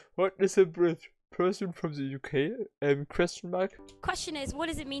 What is a Brit person from the UK? Question mark. Question is, what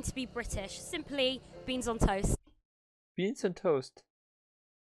does it mean to be British? Simply, beans on toast. Beans on toast.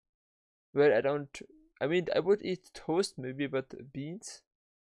 Well, I mean, I would eat toast maybe, but beans?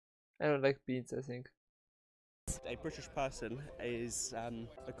 I don't like beans, I think. A British person is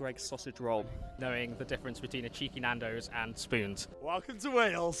a Greggs sausage roll. Knowing the difference between a cheeky Nando's and spoons. Welcome to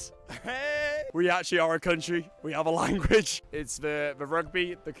Wales. Hey! We actually are a country. We have a language. It's the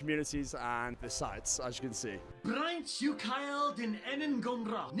rugby, the communities, and the sites, as you can see. Braint yw cael dyn enyn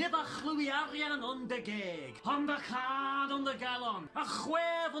Gymro. Neba chlwy arian on the geg. Honda card on the gallon. A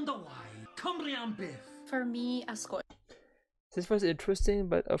chwef on the wai. Cymru am biff. For me, a Scottish. This was interesting,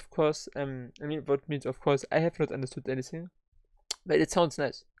 but of course, I mean, what means of course, I have not understood anything, but it sounds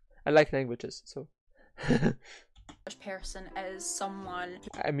nice. I like languages, so. Which person is someone?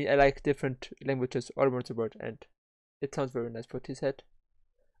 I mean, I like different languages all around the world, and it sounds very nice what he said.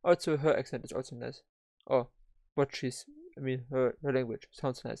 Also, her accent is also nice. Or what her language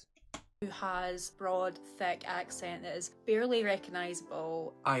sounds nice. Who has broad, thick accent that is barely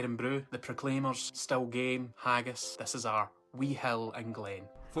recognisable. Iron Brew, The Proclaimers, Still Game, Haggis, This Is Our, Wee Hill and Glen.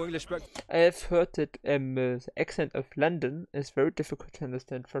 For English I have heard that the accent of London is very difficult to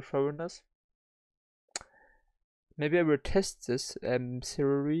understand for foreigners. Maybe I will test this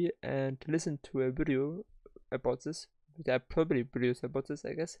theory and listen to a video about this. There are probably videos about this,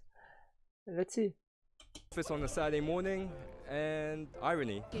 I guess. Let's see. Office on a Saturday morning and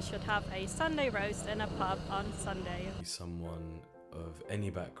irony. You should have a Sunday roast in a pub on Sunday. Someone of any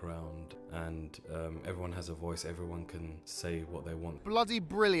background, and everyone has a voice, everyone can say what they want. Bloody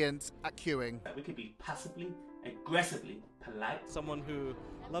brilliant at queuing. We could be passively, aggressively polite. Someone who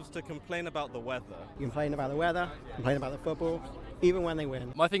loves to complain about the weather. You complain about the weather, complain about the football, even when they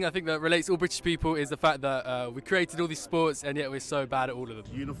win. My thing I think that relates all British people is the fact that we created all these sports and yet we're so bad at all of them.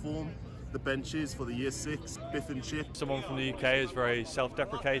 Uniform, the benches for the year 6, biff and chip. Someone from the UK is very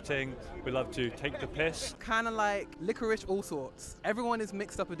self-deprecating. We love to take the piss. Kind of like licorice all sorts. Everyone is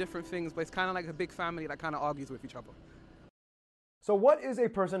mixed up with different things, but it's kind of like a big family that kind of argues with each other. So what is a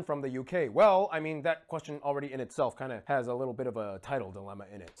person from the UK? Well, I mean, that question already in itself kind of has a little bit of a title dilemma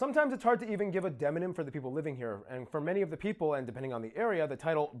in it. Sometimes it's hard to even give a demonym for the people living here, and for many of the people, and depending on the area, the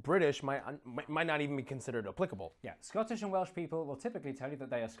title British might not even be considered applicable. Yeah, Scottish and Welsh people will typically tell you that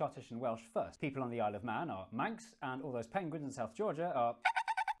they are Scottish and Welsh first. People on the Isle of Man are Manx, and all those penguins in South Georgia are...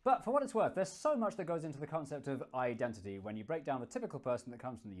 But for what it's worth, there's so much that goes into the concept of identity. When you break down the typical person that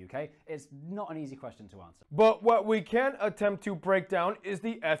comes from the UK, it's not an easy question to answer. But what we can attempt to break down is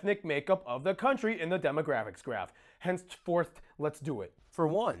the ethnic makeup of the country in the demographics graph. Henceforth, let's do it. For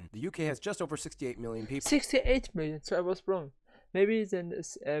one, the UK has just over 68 million people. 68 million, so I was wrong. Maybe then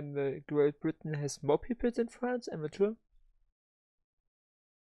Great Britain has more people than France, I'm not sure.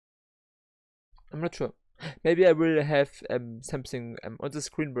 I'm not sure. Maybe I will have something on the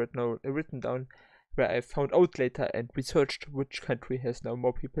screen right now written down where I found out later and researched which country has now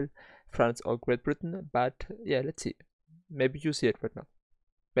more people, France or Great Britain. But yeah, let's see. Maybe you see it right now.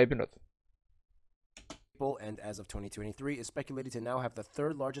 Maybe not. people, and as of 2023 is speculated to now have the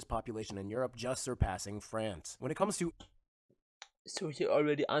third largest population in Europe, just surpassing France. When it comes to... So he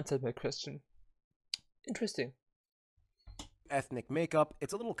already answered my question. Interesting. Ethnic makeup,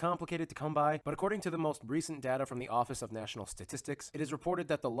 it's a little complicated to come by, but according to the most recent data from the Office of National Statistics, it is reported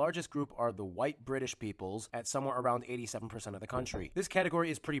that the largest group are the white British peoples at somewhere around 87% of the country. This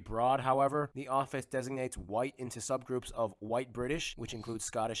category is pretty broad, however. The office designates white into subgroups of white British, which includes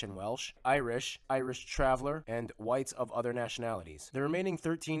Scottish and Welsh, Irish, Irish traveler, and whites of other nationalities. The remaining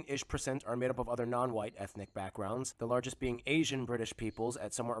 13-ish% are made up of other non-white ethnic backgrounds, the largest being Asian British peoples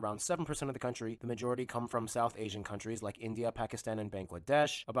at somewhere around 7% of the country. The majority come from South Asian countries like India, Pakistan, and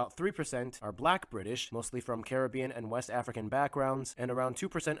Bangladesh. About 3% are Black British, mostly from Caribbean and West African backgrounds, and around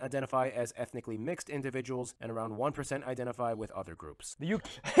 2% identify as ethnically mixed individuals, and around 1% identify with other groups. The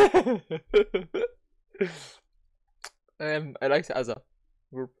I like the other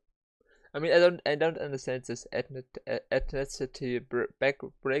group. I mean, I don't understand this ethnicity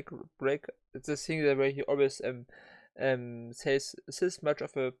break. It's a thing that where he always says this much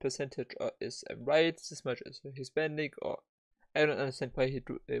of a percentage is white, this much is Hispanic, or I don't understand why he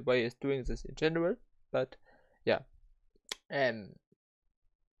is doing this in general, but yeah.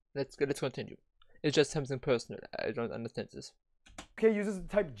 Let's continue. It's just something personal. I don't understand this. UK uses the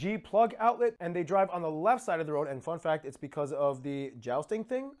Type G plug outlet, and they drive on the left side of the road, and fun fact, it's because of the jousting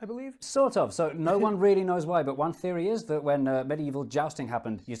thing, I believe? Sort of. So no one really knows why, but one theory is that when medieval jousting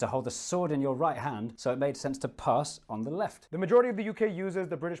happened, you used to hold the sword in your right hand, so it made sense to pass on the left. The majority of the UK uses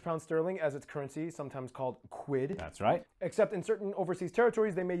the British pound sterling as its currency, sometimes called quid. That's right. Except in certain overseas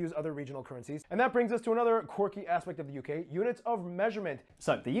territories, they may use other regional currencies. And that brings us to another quirky aspect of the UK, units of measurement.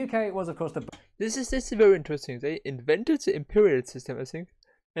 So the UK was, of course, the... This is very interesting. They invented the imperial system, I think,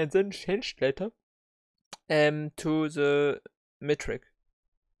 and then changed later to the metric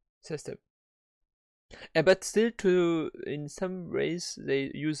system. But still, in some ways,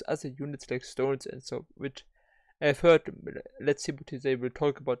 they use other units like stones and so, which I've heard. Let's see what they will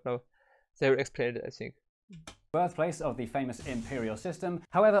talk about now. They will explain it, I think. Birthplace of the famous imperial system.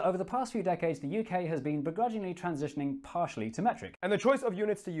 However, over the past few decades, the UK has been begrudgingly transitioning partially to metric. And the choice of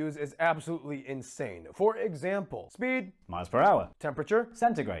units to use is absolutely insane. For example, speed, miles per hour, temperature,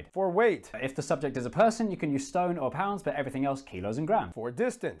 centigrade. For weight, if the subject is a person, you can use stone or pounds, but everything else kilos and grams. For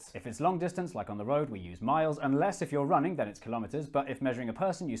distance, if it's long distance, like on the road, we use miles, unless if you're running, then it's kilometers, but if measuring a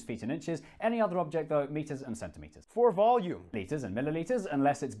person, use feet and inches. Any other object, though, meters and centimeters. For volume, liters and milliliters,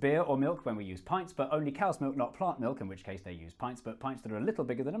 unless it's beer or milk when we use pints, but only cow's milk, not plant milk, in which case they use pints, but pints that are a little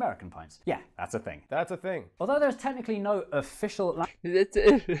bigger than American pints. Yeah, that's a thing. That's a thing. Although there's technically no official... It's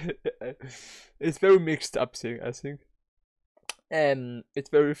very mixed up thing, I think.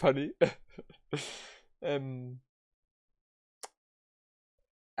 It's very funny.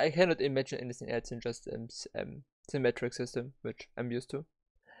 I cannot imagine anything else than just the metric system, which I'm used to.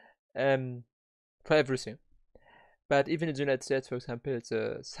 For everything. But even in the United States, for example,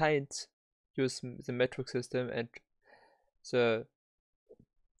 the science use the metric system, and the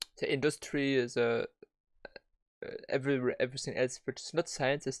industry is everything else which is not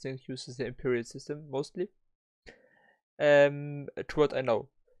science, I think, uses the imperial system mostly. To what I know.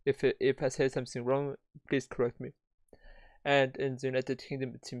 If I say something wrong, please correct me. And in the United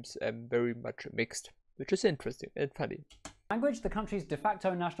Kingdom, it seems very much mixed, which is interesting and funny. Language, the country's de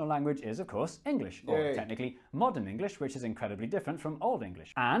facto national language is, of course, English, or technically modern English, which is incredibly different from Old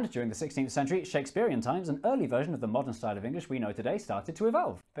English. And during the 16th century, Shakespearean times, an early version of the modern style of English we know today started to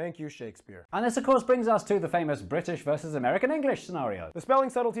evolve. Thank you, Shakespeare. And this, of course, brings us to the famous British versus American English scenario. The spelling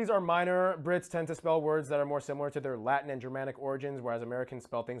subtleties are minor. Brits tend to spell words that are more similar to their Latin and Germanic origins, whereas Americans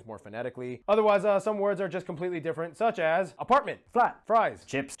spell things more phonetically. Otherwise, some words are just completely different, such as apartment, flat, fries,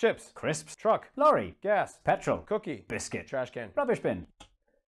 chips, crisps, truck, lorry, gas, petrol, cookie, biscuit, trash can, rubbish bin.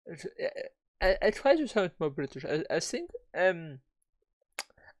 I try to sound more British. I think I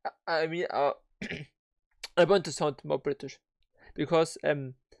mean I want to sound more British because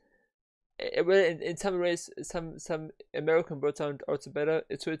well, in some ways some American words sound also better.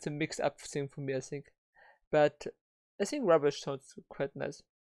 So it's a mixed up thing for me, I think. But I think rubbish sounds quite nice.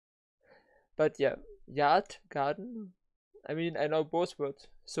 But yeah, yard, garden. I mean, I know both words,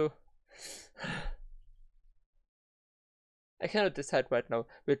 so I cannot decide right now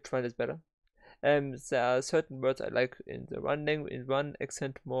which one is better. There are certain words I like in the one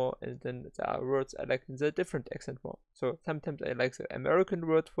accent more, and then there are words I like in the different accent more. So sometimes I like the American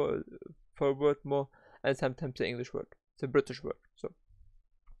word for a word more, and sometimes the English word, the British word. So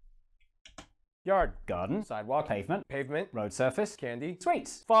Yard. Garden. Sidewalk. Pavement. Pavement. Road surface. Candy.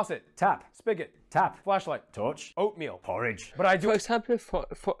 Sweets. Faucet. Tap. Spigot. Tap. Flashlight. Torch. Oatmeal. Porridge. But I do. For example, for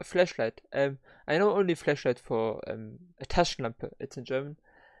flashlight, I know only flashlight for a Taschenlampe. It's in German.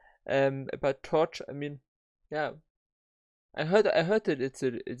 But torch, I mean, yeah, I heard that it's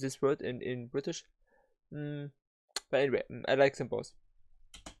this word in British. But anyway, I like them both.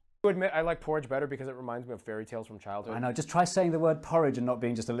 To admit, I like porridge better because it reminds me of fairy tales from childhood. I know, just try saying the word porridge and not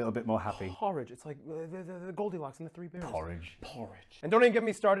being just a little bit more happy. Porridge, it's like the Goldilocks and the Three Bears. Porridge. Porridge. And don't even get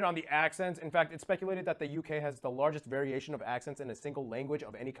me started on the accents. In fact, it's speculated that the UK has the largest variation of accents in a single language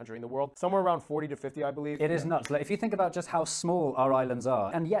of any country in the world. Somewhere around 40 to 50, I believe. It is nuts. Like, if you think about just how small our islands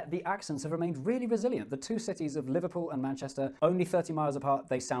are, and yet the accents have remained really resilient. The two cities of Liverpool and Manchester, only 30 miles apart,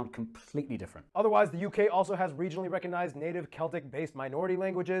 they sound completely different. Otherwise, the UK also has regionally recognized native Celtic-based minority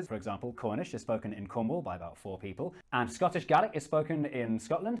languages. For example, Cornish is spoken in Cornwall by about 4 people, and Scottish Gaelic is spoken in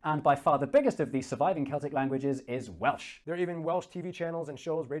Scotland, and by far the biggest of these surviving Celtic languages is Welsh. There are even Welsh TV channels and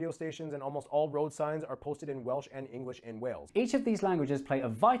shows, radio stations, and almost all road signs are posted in Welsh and English in Wales. Each of these languages play a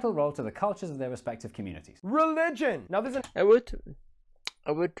vital role to the cultures of their respective communities. Religion! Now this is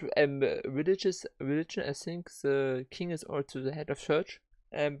religion, I think the king is also the head of church,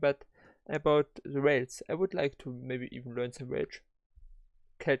 but about the Wales, I would like to maybe even learn some Welsh,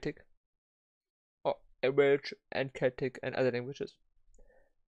 Celtic, or Welsh and Celtic and other languages.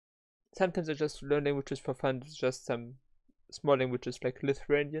 Sometimes I just learn languages for fun, just some small languages like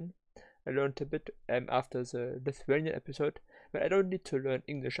Lithuanian. I learned a bit after the Lithuanian episode, but I don't need to learn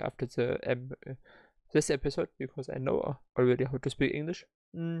English after the this episode because I know already how to speak English.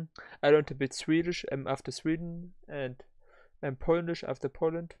 I learned a bit Swedish after Sweden and Polish after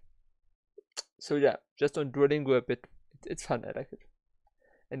Poland. So yeah, just on Duolingo a bit. It's fun, I like it.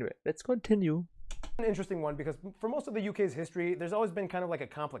 Anyway, let's continue. An interesting one because for most of the UK's history, there's always been kind of like a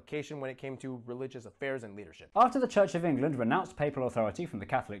complication when it came to religious affairs and leadership. After the Church of England renounced papal authority from the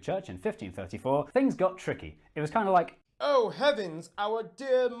Catholic Church in 1534, things got tricky. It was kind of like, "Oh heavens, our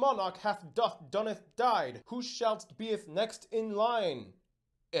dear monarch doth died. Who shalt beeth next in line?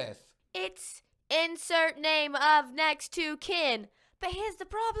 It's insert name of next to kin. But here's the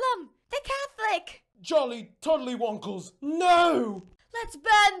problem. They're Catholic. Jolly toddlywonkles, no! Let's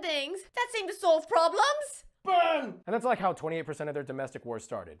burn things. That seemed to solve problems. Burn! And that's like how 28% of their domestic wars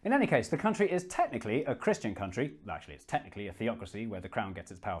started. In any case, the country is technically a Christian country. Actually, it's technically a theocracy where the crown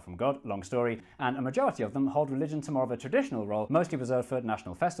gets its power from God, long story, and a majority of them hold religion to more of a traditional role, mostly reserved for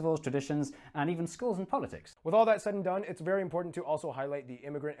national festivals, traditions, and even schools and politics. With all that said and done, it's very important to also highlight the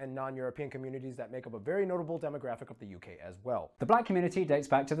immigrant and non-European communities that make up a very notable demographic of the UK as well. The black community dates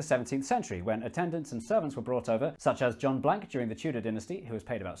back to the 17th century, when attendants and servants were brought over, such as John Blank during the Tudor dynasty, who was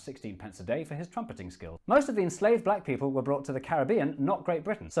paid about 16 pence a day for his trumpeting skills. Most of the enslaved black people were brought to the Caribbean, not Great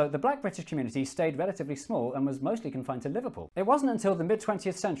Britain, so the black British community stayed relatively small and was mostly confined to Liverpool. It wasn't until the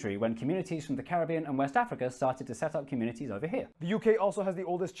mid-20th century when communities from the Caribbean and West Africa started to set up communities over here. The UK also has the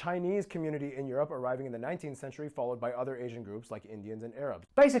oldest Chinese community in Europe, arriving in the 19th century, followed by other Asian groups like Indians and Arabs.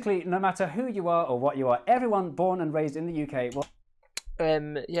 Basically, no matter who you are or what you are, everyone born and raised in the UK will...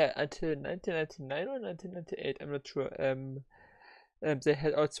 Yeah, until 1999 or 1998, I'm not sure. They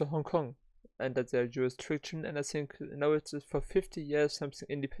had also Hong Kong under their jurisdiction, and I think now it's for 50 years something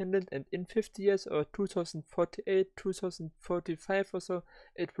independent, and in 50 years or 2048, 2045 or so,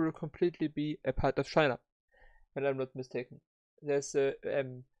 it will completely be a part of China, and I'm not mistaken. There's a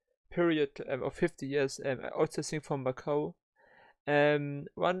period of 50 years. I also think from Macau. One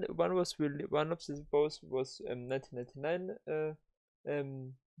was really one of these both was 1999.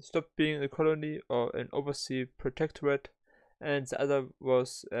 Stopped being a colony or an overseas protectorate, and the other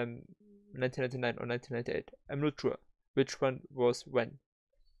was 1999 or 1998. I'm not sure which one was when.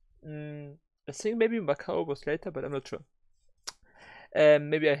 I think maybe Macau was later, but I'm not sure.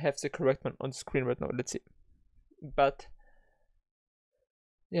 Maybe I have the correct one on the screen right now. Let's see. But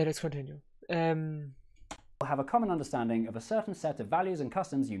yeah, let's continue. Have a common understanding of a certain set of values and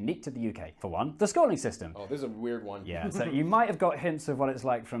customs unique to the UK. For one, the schooling system. Oh, this is a weird one. Yeah, so you might have got hints of what it's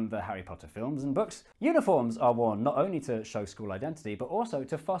like from the Harry Potter films and books. Uniforms are worn not only to show school identity, but also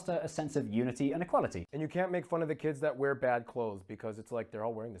to foster a sense of unity and equality. And you can't make fun of the kids that wear bad clothes because it's like they're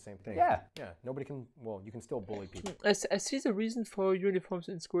all wearing the same thing. Yeah. Yeah, nobody can, well, you can still bully people. I see the reason for uniforms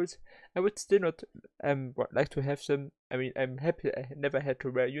in schools. I would still not like to have them. I mean, I'm happy I never had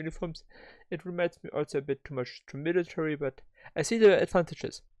to wear uniforms. It reminds me also a bit too much to military, but I see the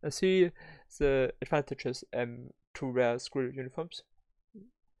advantages. I see the advantages to wear school uniforms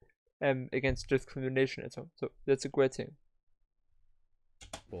against discrimination and so on. So that's a great thing.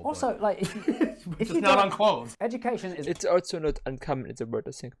 Also, like, if you not don't- on clothes. Education is. It's also not uncommon in the world,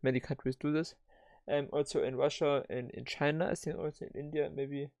 I think. Many countries do this. Also in Russia and in China, I think also in India,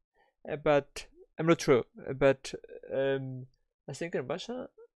 maybe. But I'm not sure. But I think in Russia,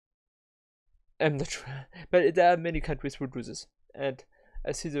 I'm not sure. But there are many countries who do this. And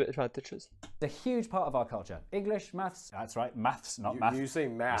I see the advantages. A huge part of our culture. English, maths, that's right, maths, not math. You say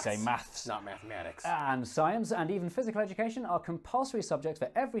maths. You say maths. Not mathematics. And science and even physical education are compulsory subjects for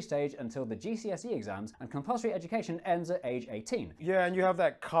every stage until the GCSE exams, and compulsory education ends at age 18. Yeah, and you have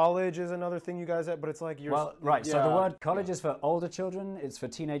that college is another thing you guys have, but it's like you're... Well, right, so the word college is for older children. It's for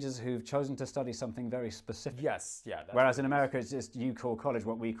teenagers who've chosen to study something very specific. Yes, yeah. Whereas in America, it's just you call college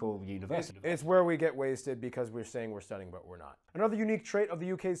what we call university. It's where we get wasted because we're saying we're studying, but we're not. Another unique trait of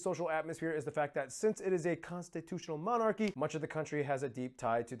the UK's social atmosphere is the fact that since it is a constitutional monarchy, much of the country has a deep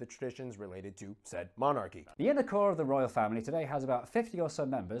tie to the traditions related to said monarchy. The inner core of the royal family today has about 50 or so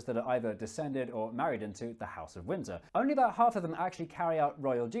members that are either descended or married into the House of Windsor. Only about half of them actually carry out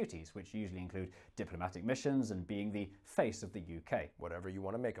royal duties, which usually include diplomatic missions and being the face of the UK. Whatever you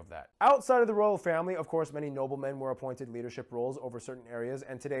want to make of that. Outside of the royal family, of course, many noblemen were appointed leadership roles over certain areas,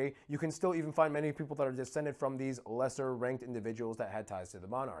 and today you can still even find many people that are descended from these lesser ranked individuals that had ties to the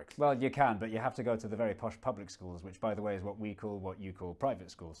monarchs. Well, you can, but you have to go to the very posh public schools, which, by the way, is what we call what you call private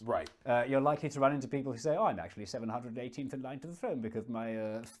schools. Right. You're likely to run into people who say, oh, I'm actually 718th in line to the throne because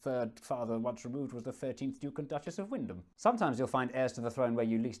my third father once removed was the 13th Duke and Duchess of Wyndham. Sometimes you'll find heirs to the throne where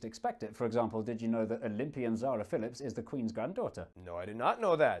you least expect it. For example, did you know that Olympian Zara Phillips is the Queen's granddaughter? No, I did not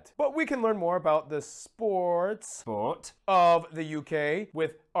know that. But we can learn more about the sport of the UK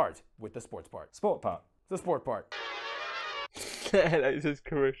with art, with the sports part. Sport part. The sport part. I like this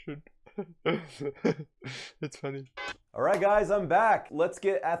correction. It's funny. All right, guys, I'm back. Let's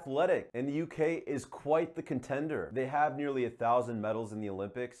get athletic. And the UK is quite the contender. They have nearly 1,000 medals in the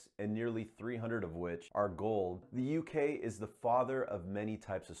Olympics, and nearly 300 of which are gold. The UK is the father of many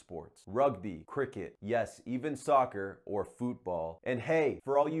types of sports. Rugby, cricket, yes, even soccer or football. And hey,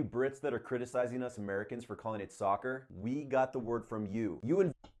 for all you Brits that are criticizing us Americans for calling it soccer, we got the word from you.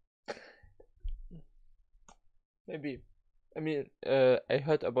 Maybe. I mean, I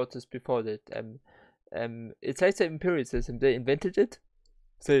heard about this before that it's like the empiricism. They invented it,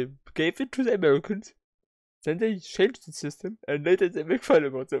 they gave it to the Americans, then they changed the system, and later they make fun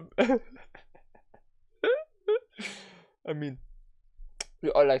about them. I mean, we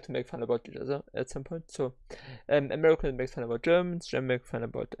all like to make fun about each other at some point. So, Americans make fun about Germans, Germans make fun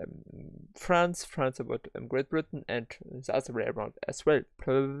about France, France about Great Britain, and the other way around as well.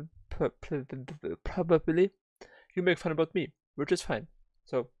 Probably. You make fun about me, which is fine.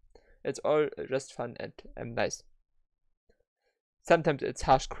 So it's all just fun and nice. Sometimes it's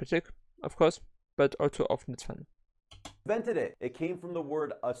harsh critic, of course, but also often it's fun. Invented it. It came from the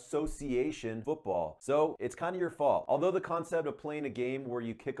word association football. So it's kind of your fault. Although the concept of playing a game where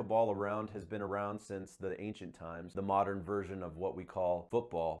you kick a ball around has been around since the ancient times, the modern version of what we call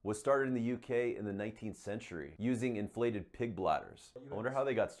football was started in the UK in the 19th century using inflated pig bladders. I wonder how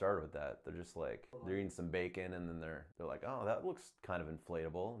they got started with that. They're just like, they're eating some bacon and then they're like, oh, that looks kind of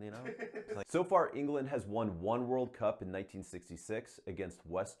inflatable, you know? So far, England has won 1 World Cup in 1966 against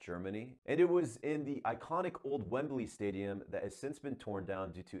West Germany, and it was in the iconic old Wembley Stadium that has since been torn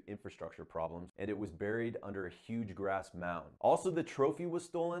down due to infrastructure problems, and it was buried under a huge grass mound. Also, the trophy was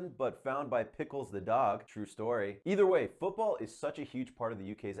stolen, but found by Pickles the dog. True story. Either way, football is such a huge part of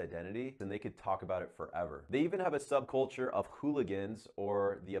the UK's identity, and they could talk about it forever. They even have a subculture of hooligans,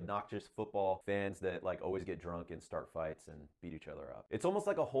 or the obnoxious football fans that like always get drunk and start fights and beat each other up. It's almost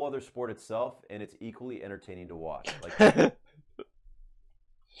like a whole other sport itself, and it's equally entertaining to watch. Like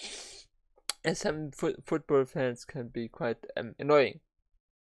And some football fans can be quite annoying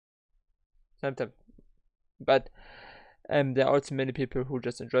sometimes, but there are also many people who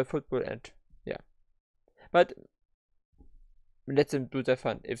just enjoy football, and yeah, but let them do their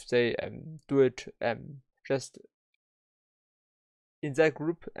fun. If they do it just in their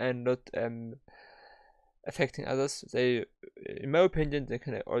group and not affecting others, they, in my opinion, they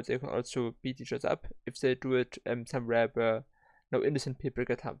can also beat each other up if they do it somewhere where no innocent people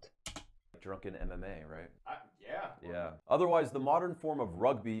get harmed. Drunken MMA, right? Yeah. Otherwise, the modern form of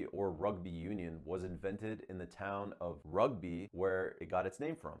rugby or rugby union was invented in the town of Rugby, where it got its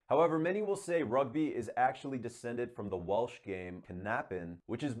name from. However, many will say rugby is actually descended from the Welsh game Cynapin,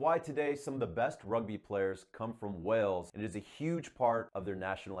 which is why today some of the best rugby players come from Wales, and it is a huge part of their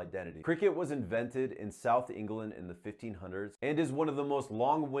national identity. Cricket was invented in South England in the 1500s and is one of the most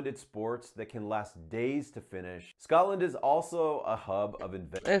long-winded sports that can last days to finish. Scotland is also a hub of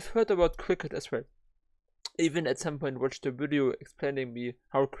invention. I've heard about cricket as well. even at some point watched a video explaining me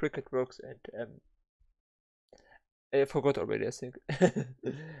how cricket works, and I forgot already, I think.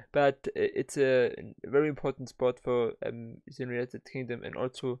 But it's a very important sport for the United Kingdom, and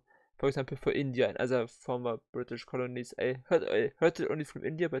also, for example, for India and other former British colonies. I heard it only from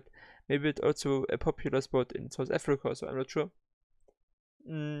India, but maybe it's also a popular sport in South Africa, so I'm not sure.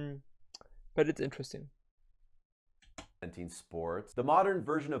 But it's interesting. Sports. The modern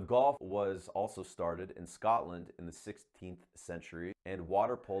version of golf was also started in Scotland in the 16th century and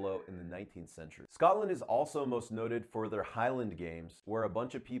water polo in the 19th century. Scotland is also most noted for their Highland Games, where a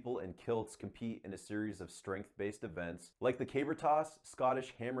bunch of people in kilts compete in a series of strength-based events like the caber toss,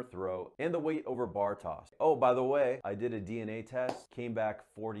 Scottish hammer throw, and the weight over bar toss. Oh, by the way, I did a DNA test, came back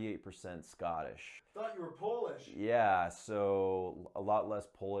 48% Scottish. Thought you were Polish. Yeah, so a lot less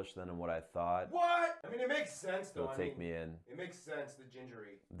Polish than what I thought. What? I mean, it makes sense though. It'll take me in. It makes sense, the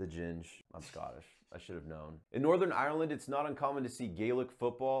gingery. The ginge. I'm Scottish. I should have known. In Northern Ireland, it's not uncommon to see Gaelic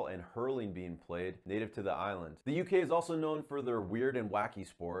football and hurling being played, native to the island. The UK is also known for their weird and wacky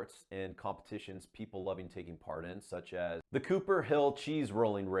sports and competitions people loving taking part in, such as the Cooper Hill cheese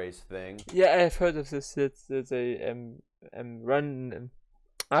rolling race thing. Yeah, I've heard of this. It's a run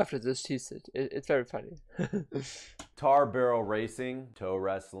after this cheese. It's very funny. Tar barrel racing, toe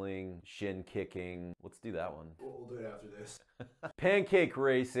wrestling, shin kicking. Let's do that one. We'll do it after this. Pancake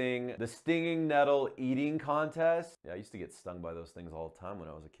racing, the stinging nettle eating contest. Yeah, I used to get stung by those things all the time when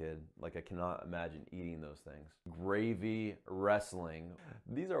I was a kid. Like, I cannot imagine eating those things. Gravy wrestling.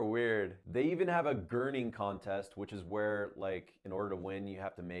 These are weird. They even have a gurning contest, which is where, like, in order to win, you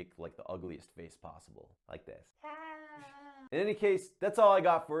have to make, like, the ugliest face possible. Like this. In any case, that's all I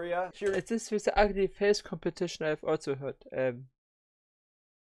got for you. Sure. This with the ugly face competition I've also heard.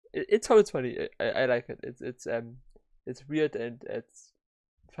 It sounds funny. I like it. It's weird and it's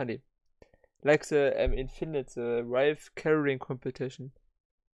funny. Like the in Finland, the wife carrying competition.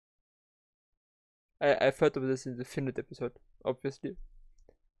 I've heard of this in the Finland episode, obviously.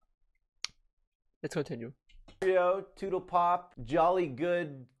 Let's continue. Toodle pop, jolly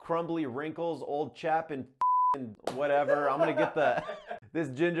good, crumbly wrinkles, old chap, and whatever. I'm gonna get this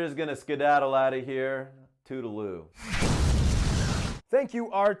ginger's gonna skedaddle out of here. Toodaloo. Thank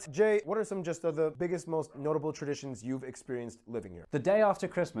you, Art. Jay, what are some just of the biggest, most notable traditions you've experienced living here? The day after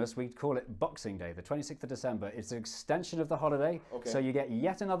Christmas, we call it Boxing Day, the 26th of December. It's an extension of the holiday, so you get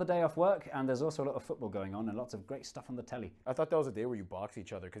yet another day off work, and there's also a lot of football going on and lots of great stuff on the telly. I thought that was a day where you box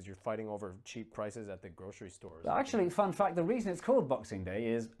each other because you're fighting over cheap prices at the grocery stores. Actually, fun fact, the reason it's called Boxing Day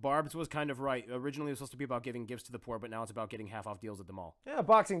is... Barb's was kind of right. Originally it was supposed to be about giving gifts to the poor, but now it's about getting half-off deals at the mall. Yeah,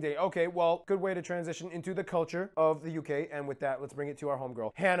 Boxing Day. Okay, well, good way to transition into the culture of the UK, and with that, let's bring it to our homegirl,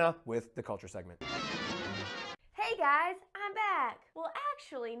 Hannah, with the culture segment. Hey guys, I'm back. Well,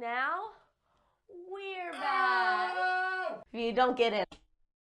 actually now, we're back. You don't get it.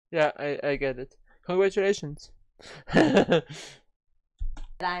 Yeah, I get it. Congratulations. I'm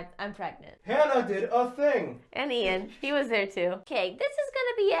pregnant. Hannah did a thing. And Ian, he was there too. Okay, this is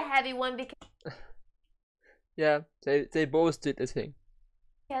gonna be a heavy one because... Yeah, they both did a thing.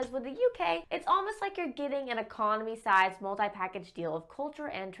 Because with the UK, it's almost like you're getting an economy-sized multi-package deal of culture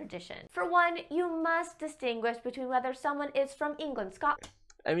and tradition. For one, you must distinguish between whether someone is from England, Scotland.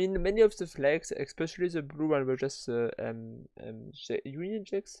 I mean, many of the flags, especially the blue one, were just Union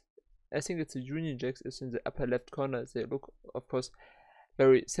Jacks. I think it's the Union Jacks is in the upper left corner. They look, of course,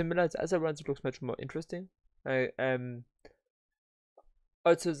 very similar. The other ones looks much more interesting.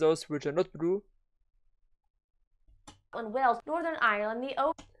 Also those which are not blue. In Wales, Northern Ireland,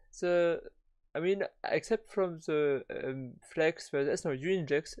 I mean, except from the flags where there's no Union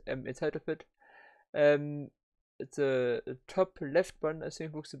Jacks inside of it, the top left one I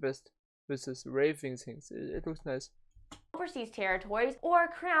think looks the best with this raving things. It looks nice. Overseas territories or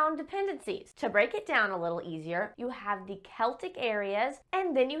crown dependencies. To break it down a little easier, you have the Celtic areas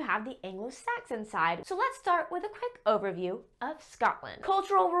and then you have the Anglo-Saxon side. So let's start with a quick overview of Scotland.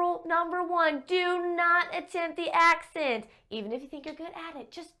 Cultural rule number 1, do not attempt the accent. Even if you think you're good at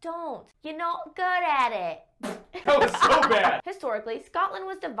it, just don't. You're not good at it. That was so bad. Historically, Scotland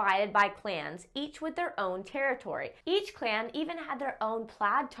was divided by clans, each with their own territory. Each clan even had their own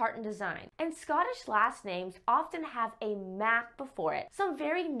plaid tartan design. And Scottish last names often have a Mac before it. Some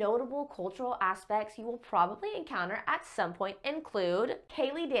very notable cultural aspects you will probably encounter at some point include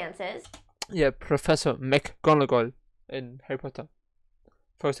Cayley dances. Yeah, Professor McGonagall in Harry Potter,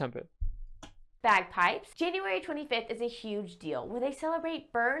 for example. Bagpipes. January 25th is a huge deal where they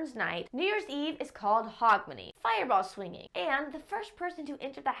celebrate Burns Night. New Year's Eve is called Hogmanay, fireball swinging, and the first person to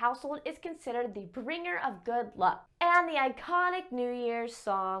enter the household is considered the bringer of good luck. And the iconic New Year's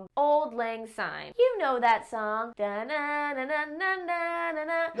song, Auld Lang Syne. You know that song.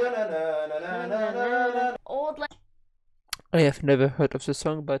 Auld Lang. I have never heard of the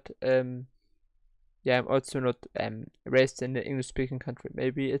song, but yeah, I'm also not raised in an English-speaking country.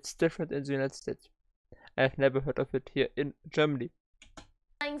 Maybe it's different in the United States. I have never heard of it here in Germany.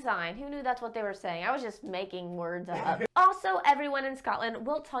 Syne. Who knew that's what they were saying? I was just making words up. Also, everyone in Scotland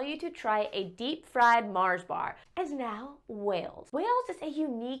will tell you to try a deep-fried Mars bar. And now, Wales. Wales is a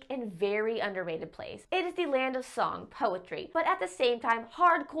unique and very underrated place. It is the land of song, poetry, but at the same time,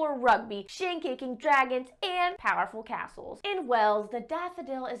 hardcore rugby, shin-kicking dragons, and powerful castles. In Wales, the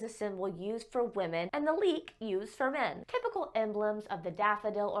daffodil is a symbol used for women and the leek used for men. Typical emblems of the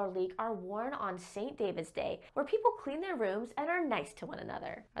daffodil or leek are worn on St. David's Day, where people clean their rooms and are nice to one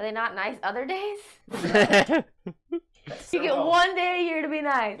another. Are they not nice other days? You get one day a year to be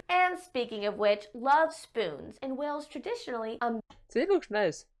nice. And speaking of which, love spoons. In Wales, traditionally, they look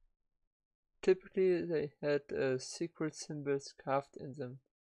nice. Typically, they had secret symbols carved in them.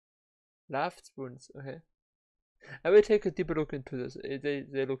 Love spoons, okay. I will take a deeper look into this.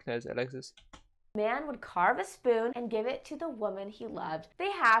 They look nice. I like this. Man would carve a spoon and give it to the woman he loved. They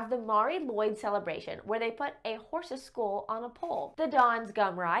have the Mari Lloyd celebration, where they put a horse's skull on a pole. The Don's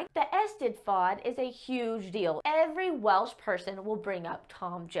Gumride. The Ested Fod is a huge deal. Every Welsh person will bring up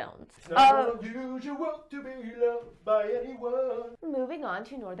Tom Jones. It's not unusual to be loved by anyone. Moving on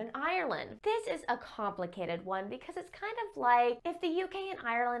to Northern Ireland. This is a complicated one because it's kind of like if the UK and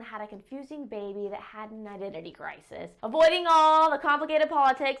Ireland had a confusing baby that had an identity crisis. Avoiding all the complicated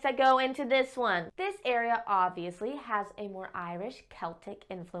politics that go into this one. This area obviously has a more Irish Celtic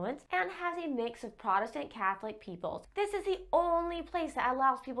influence and has a mix of Protestant Catholic peoples. This is the only place that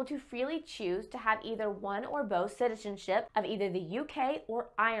allows people to freely choose to have either one or both citizenship of either the UK or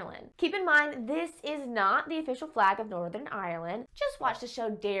Ireland. Keep in mind, this is not the official flag of Northern Ireland. Just watch the show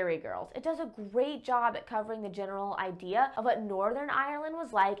Dairy Girls. It does a great job at covering the general idea of what Northern Ireland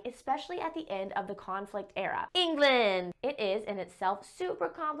was like, especially at the end of the conflict era. England! It is in itself super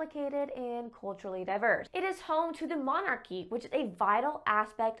complicated and culturally diverse. It is home to the monarchy, which is a vital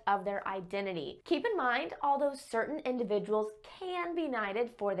aspect of their identity. Keep in mind, although certain individuals can be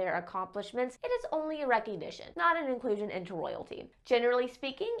knighted for their accomplishments, it is only a recognition, not an inclusion into royalty. Generally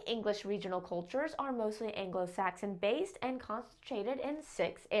speaking, English regional cultures are mostly Anglo-Saxon based and concentrated in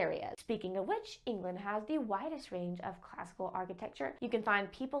 6 areas. Speaking of which, England has the widest range of classical architecture. You can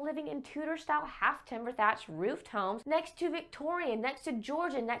find people living in Tudor-style half-timber thatched roofed homes next to Victorian, next to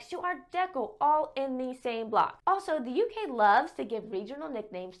Georgian, next to Art Deco, all in the same block. Also, the UK loves to give regional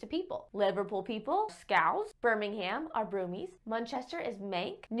nicknames to people. Liverpool people, Scouse. Birmingham are Broomies. Manchester is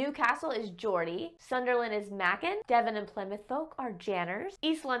Mank. Newcastle is Geordie. Sunderland is Mackin. Devon and Plymouth folk are Janners.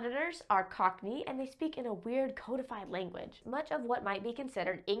 East Londoners are Cockney, and they speak in a weird codified language. Much of what might be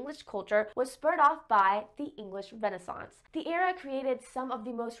considered English culture was spurred off by the English Renaissance. The era created some of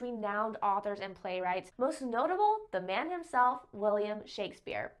the most renowned authors and playwrights, most notable, the man himself, William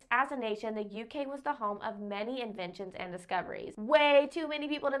Shakespeare. As a nation, the UK was the home of many inventions and discoveries. Way too many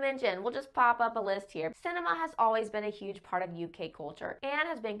people to mention. We'll just pop up a list here. Cinema has always been a huge part of UK culture and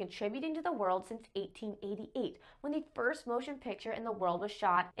has been contributing to the world since 1888, when the first motion picture in the world was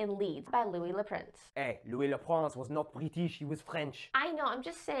shot in Leeds by Louis Le Prince. Hey, Louis Le Prince was not British, he was French. I know, I'm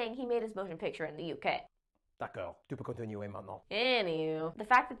just saying he made his motion picture in the UK. D'accord, tu peux continuer maintenant. Anywho, the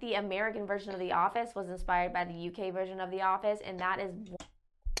fact that the American version of The Office was inspired by the UK version of The Office, and that is...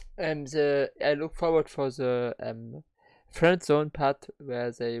 I look forward for the friend zone part, where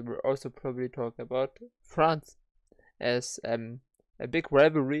they will also probably talk about France as a big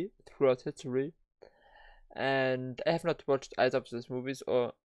rivalry throughout history. And I have not watched either of these movies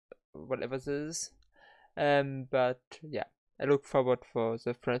or whatever this is. But yeah, I look forward for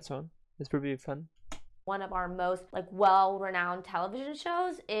the friend zone. This will be fun. One of our most well-renowned television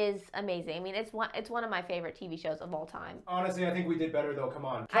shows is amazing. I mean, it's one of my favorite TV shows of all time. Honestly, I think we did better though. Come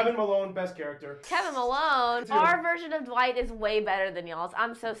on, Kevin Malone, best character. Kevin Malone, our version of Dwight is way better than y'all's.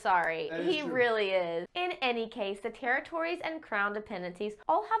 I'm so sorry. He really is. In any case, the territories and crown dependencies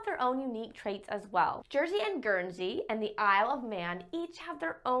all have their own unique traits as well. Jersey and Guernsey and the Isle of Man each have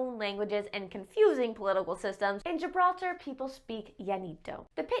their own languages and confusing political systems. In Gibraltar, people speak Llanito.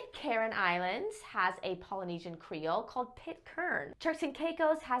 The Pitcairn Islands has a Polynesian Creole called Pitcairn. Turks and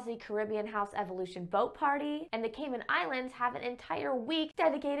Caicos has a Caribbean House Evolution boat party, and the Cayman Islands have an entire week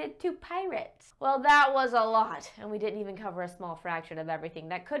dedicated to pirates. Well, that was a lot, and we didn't even cover a small fraction of everything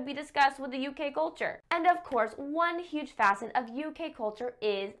that could be discussed with the UK culture. And of course, one huge facet of UK culture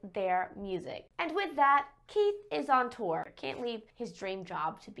is their music. And with that, Keith is on tour. Can't leave his dream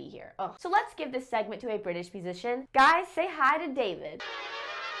job to be here. Ugh. So let's give this segment to a British musician. Guys, say hi to David.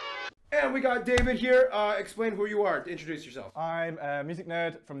 And we got David here. Explain who you are. Introduce yourself. I'm a music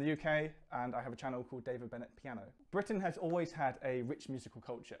nerd from the UK, and I have a channel called David Bennett Piano. Britain has always had a rich musical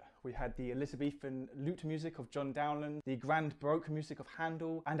culture. We had the Elizabethan lute music of John Dowland, the grand Baroque music of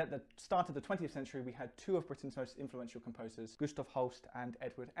Handel, and at the start of the 20th century, we had two of Britain's most influential composers, Gustav Holst and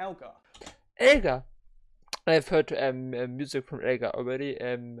Edward Elgar. Elgar! I've heard music from Elgar already.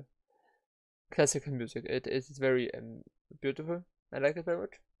 Classical music. It is very beautiful. I like it very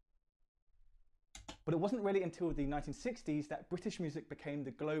much. But it wasn't really until the 1960s that British music became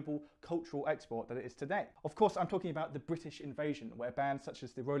the global cultural export that it is today. Of course, I'm talking about the British invasion, where bands such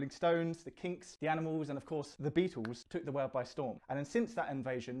as the Rolling Stones, the Kinks, the Animals, and of course the Beatles took the world by storm. And then since that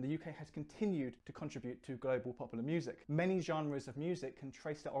invasion, the UK has continued to contribute to global popular music. Many genres of music can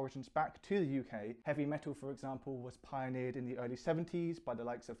trace their origins back to the UK. Heavy metal, for example, was pioneered in the early 70s by the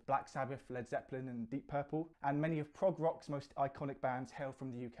likes of Black Sabbath, Led Zeppelin, and Deep Purple. And many of prog rock's most iconic bands hail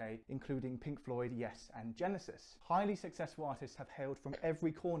from the UK, including Pink Floyd, Yes, and Genesis. Highly successful artists have hailed from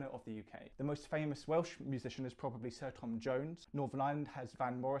every corner of the UK. The most famous Welsh musician is probably Sir Tom Jones. Northern Ireland has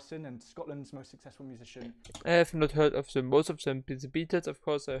Van Morrison, and Scotland's most successful musician. I have not heard of them. Most of them, the Beatles, of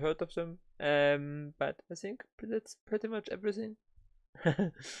course, I heard of them. But I think that's pretty much everything.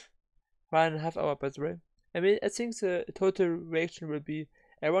 1.5 hours, by the way. I mean, I think the total reaction will be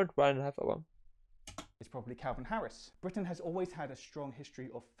around 1.5 hours. Is probably Calvin Harris. Britain has always had a strong history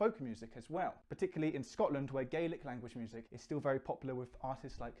of folk music as well, particularly in Scotland, where Gaelic language music is still very popular, with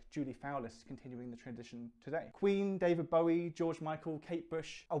artists like Julie Fowlis continuing the tradition today. Queen, David Bowie, George Michael, Kate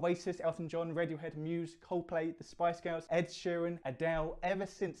Bush, Oasis, Elton John, Radiohead, Muse, Coldplay, the Spice Girls, Ed Sheeran, Adele. Ever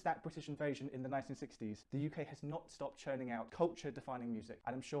since that British invasion in the 1960s, the UK has not stopped churning out culture-defining music,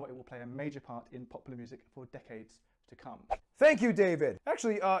 and I'm sure it will play a major part in popular music for decades to come. Thank you, David.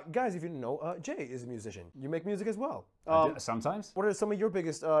 Actually, guys, if you didn't know, Jay is a musician. You make music as well. Sometimes. What are some of your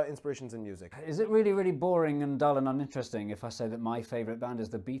biggest inspirations in music? Is it really, really boring and dull and uninteresting if I say that my favourite band is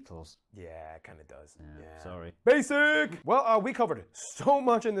the Beatles? Yeah, it kind of does. Yeah. Sorry. Basic! Well, we covered so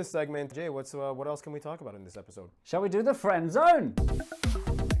much in this segment. Jay, what else can we talk about in this episode? Shall we do the friend zone?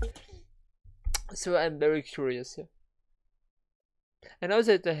 So I'm very curious here. I know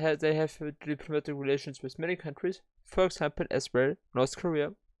that they have diplomatic relations with many countries, for example, as well, North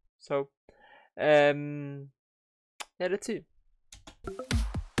Korea. So, yeah, let's see.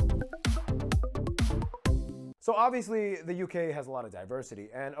 So obviously the UK has a lot of diversity,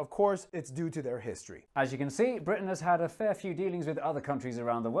 and of course it's due to their history. As you can see, Britain has had a fair few dealings with other countries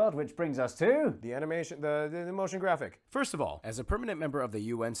around the world, which brings us to the animation, the motion graphic. First of all, as a permanent member of the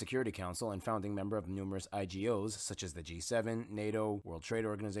UN Security Council and founding member of numerous IGOs such as the G7, NATO, World Trade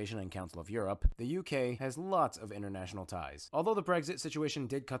Organization, and Council of Europe, the UK has lots of international ties. Although the Brexit situation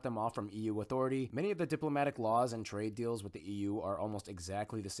did cut them off from EU authority, many of the diplomatic laws and trade deals with the EU are almost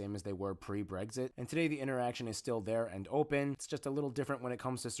exactly the same as they were pre-Brexit, and today the interaction is still there and open. It's just a little different when it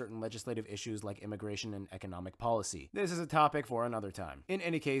comes to certain legislative issues like immigration and economic policy. This is a topic for another time. In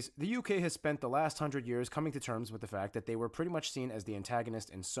any case, the UK has spent the last 100 years coming to terms with the fact that they were pretty much seen as the antagonist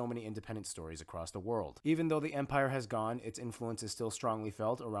in so many independent stories across the world. Even though the empire has gone, its influence is still strongly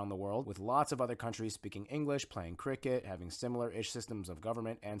felt around the world, with lots of other countries speaking English, playing cricket, having similar-ish systems of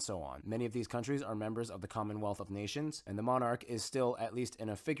government, and so on. Many of these countries are members of the Commonwealth of Nations, and the monarch is still, at least in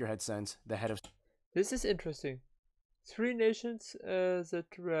a figurehead sense, the head of... This is interesting. 3 nations that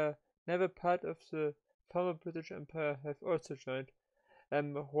were never part of the former British Empire have also joined.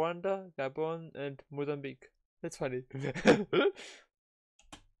 Rwanda, Gabon, and Mozambique. That's funny.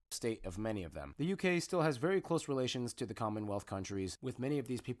 State of many of them. The UK still has very close relations to the Commonwealth countries, with many of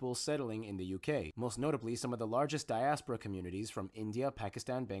these people settling in the UK, most notably some of the largest diaspora communities from India,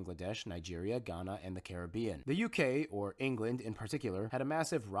 Pakistan, Bangladesh, Nigeria, Ghana, and the Caribbean. The UK, or England in particular, had a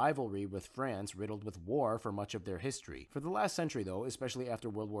massive rivalry with France riddled with war for much of their history. For the last century though, especially after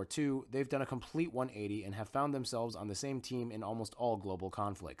World War II, they've done a complete 180 and have found themselves on the same team in almost all global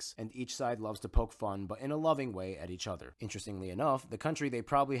conflicts, and each side loves to poke fun, but in a loving way, at each other. Interestingly enough, the country they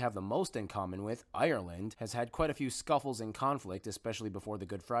probably have the most in common with, Ireland, has had quite a few scuffles and conflict, especially before the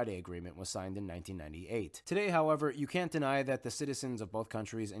Good Friday Agreement was signed in 1998. Today, however, you can't deny that the citizens of both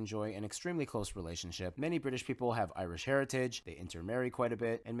countries enjoy an extremely close relationship. Many British people have Irish heritage, they intermarry quite a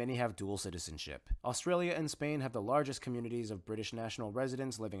bit, and many have dual citizenship. Australia and Spain have the largest communities of British national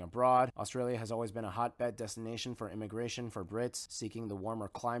residents living abroad. Australia has always been a hotbed destination for immigration for Brits seeking the warmer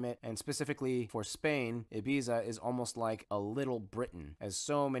climate, and specifically for Spain, Ibiza is almost like a little Britain, as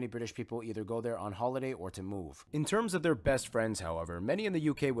so many British people either go there on holiday or to move. In terms of their best friends, however, many in the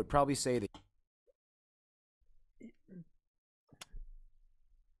UK would probably say that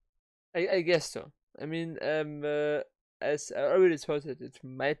I guess so. I mean, as I already thought that it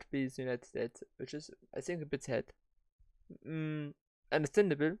might be the United States, which is, I think, a bit sad.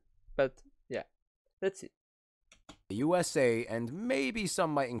 Understandable, but yeah, let's see. the USA, and maybe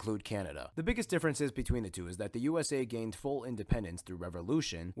some might include Canada. The biggest differences between the two is that the USA gained full independence through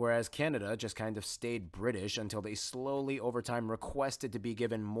revolution, whereas Canada just kind of stayed British until they slowly over time requested to be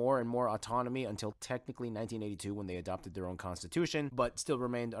given more and more autonomy until technically 1982 when they adopted their own constitution, but still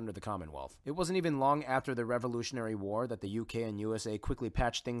remained under the Commonwealth. It wasn't even long after the Revolutionary War that the UK and USA quickly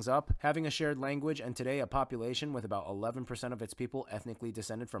patched things up, having a shared language, and today a population with about 11% of its people ethnically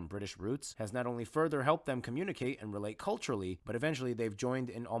descended from British roots has not only further helped them communicate and relate culturally, but eventually they've joined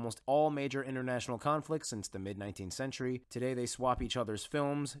in almost all major international conflicts since the mid-19th century. Today they swap each other's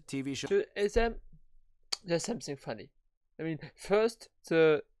films, TV shows. So there's something funny. I mean, first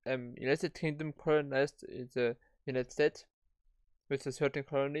the United Kingdom colonized the United States with the certain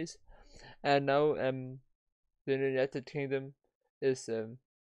colonies, and now the United Kingdom is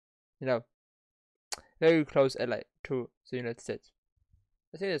very close ally to the United States.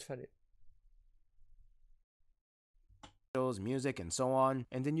 I think that's funny. Music, and so on.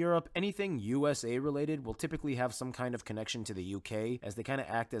 And in Europe, anything USA related will typically have some kind of connection to the UK, as they kind of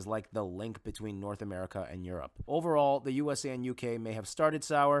act as like the link between North America and Europe. Overall, the USA and UK may have started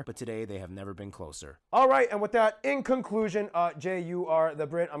sour, but today they have never been closer. All right, and with that, in conclusion, Jay, you are the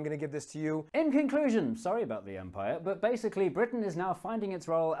Brit. I'm going to give this to you. In conclusion, sorry about the empire, but basically Britain is now finding its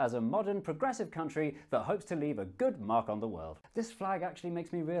role as a modern, progressive country that hopes to leave a good mark on the world. This flag actually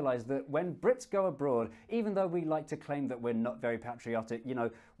makes me realise that when Brits go abroad, even though we like to claim that we're not very patriotic, you know,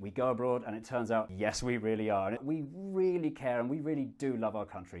 we go abroad and it turns out, yes, we really are. And we really care and we really do love our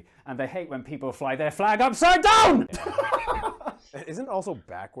country. And they hate when people fly their flag upside down! Isn't it also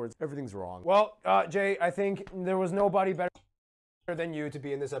backwards? Everything's wrong. Well, Jay, I think there was nobody better than you to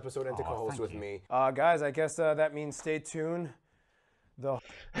be in this episode and to co-host with me. Guys, I guess that means stay tuned.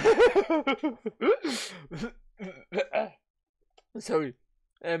 Sorry.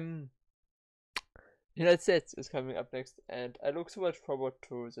 United States is coming up next, and I look so much forward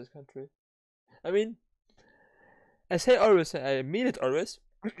to this country. I mean, I say always, I mean it always,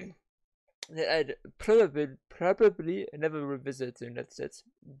 that I'd probably never revisit the United States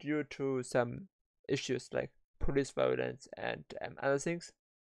due to some issues like police violence and other things.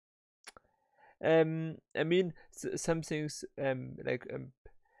 I mean, some things like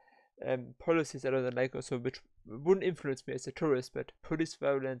policies I don't like also, which wouldn't influence me as a tourist, but police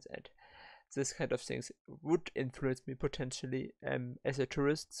violence and this kind of things would influence me potentially as a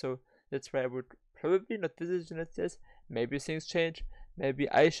tourist, so that's why I would probably not visit the United States. Maybe things change, maybe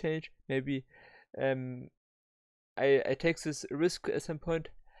I change, maybe I take this risk at some point,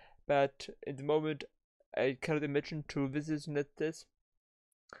 but at the moment I cannot imagine to visit the United States.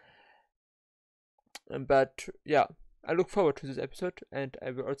 But yeah, I look forward to this episode, and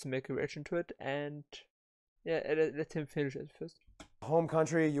I will also make a reaction to it, and yeah, let him finish it first. Home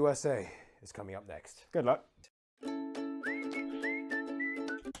country, USA, is coming up next. Good luck.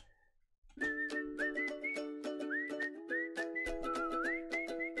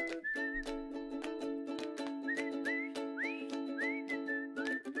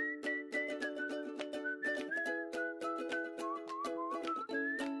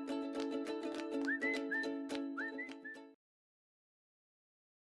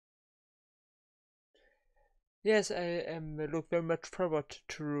 Yes, I look very much forward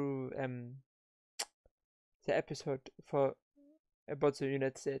to the episode about the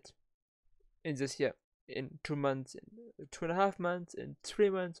United States in this year, in 2 months, in 2.5 months, in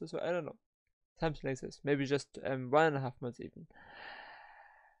 3 months or so. I don't know, something like this. Maybe just 1.5 months even.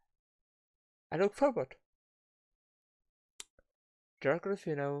 I look forward.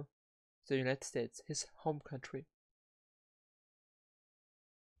 Geography now, the United States, his home country.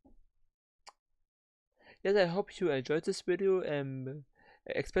 Yes, I hope you enjoyed this video,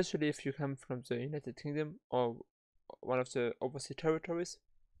 especially if you come from the United Kingdom or one of the overseas territories.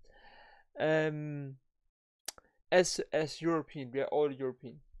 As European, we are all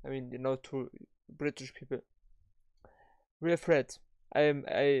European. I mean, you know, to British people. Real friends.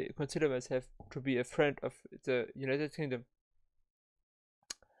 I consider myself to be a friend of the United Kingdom.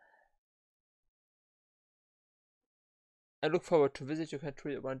 I look forward to visit your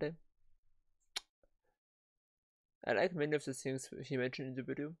country one day. I like many of the things he mentioned in the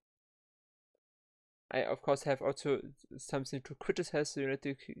video. I of course have also something to criticize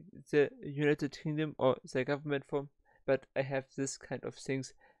the United Kingdom or their government for, but I have this kind of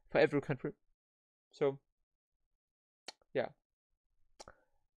things for every country. So yeah,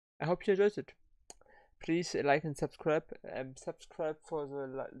 I hope you enjoyed it. Please like and subscribe. Subscribe for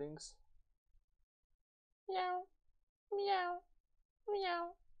the links. Meow, meow,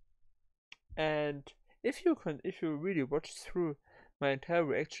 meow. And if you really watch through my entire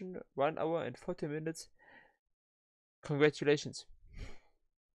reaction, 1 hour and 40 minutes, congratulations.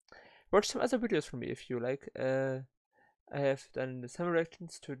 Watch some other videos from me if you like. I have done some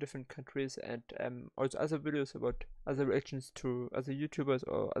reactions to different countries and also other videos about other reactions to other YouTubers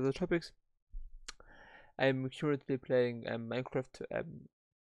or other topics. I'm currently playing Minecraft,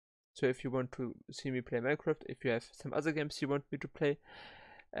 so if you want to see me play Minecraft, if you have some other games you want me to play,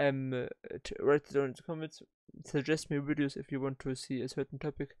 write it down in the comments. Suggest me videos if you want to see a certain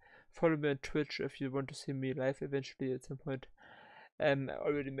topic. Follow me on Twitch if you want to see me live eventually at some point. I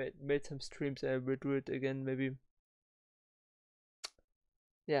already made some streams. I will do it again maybe.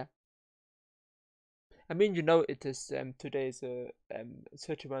 Yeah. I mean, you know, it is today is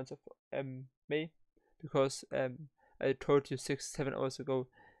 31st of May, because I told you 6-7 hours ago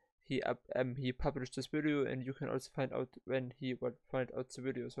he published this video, and you can also find out when he will find out the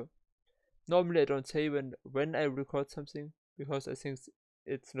video. So normally I don't say when I record something, because I think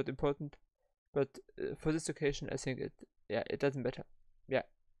it's not important, but for this occasion I think it doesn't matter. Yeah,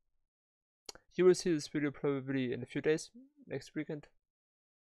 you will see this video probably in a few days, next weekend.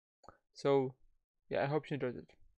 So yeah, I hope you enjoyed it.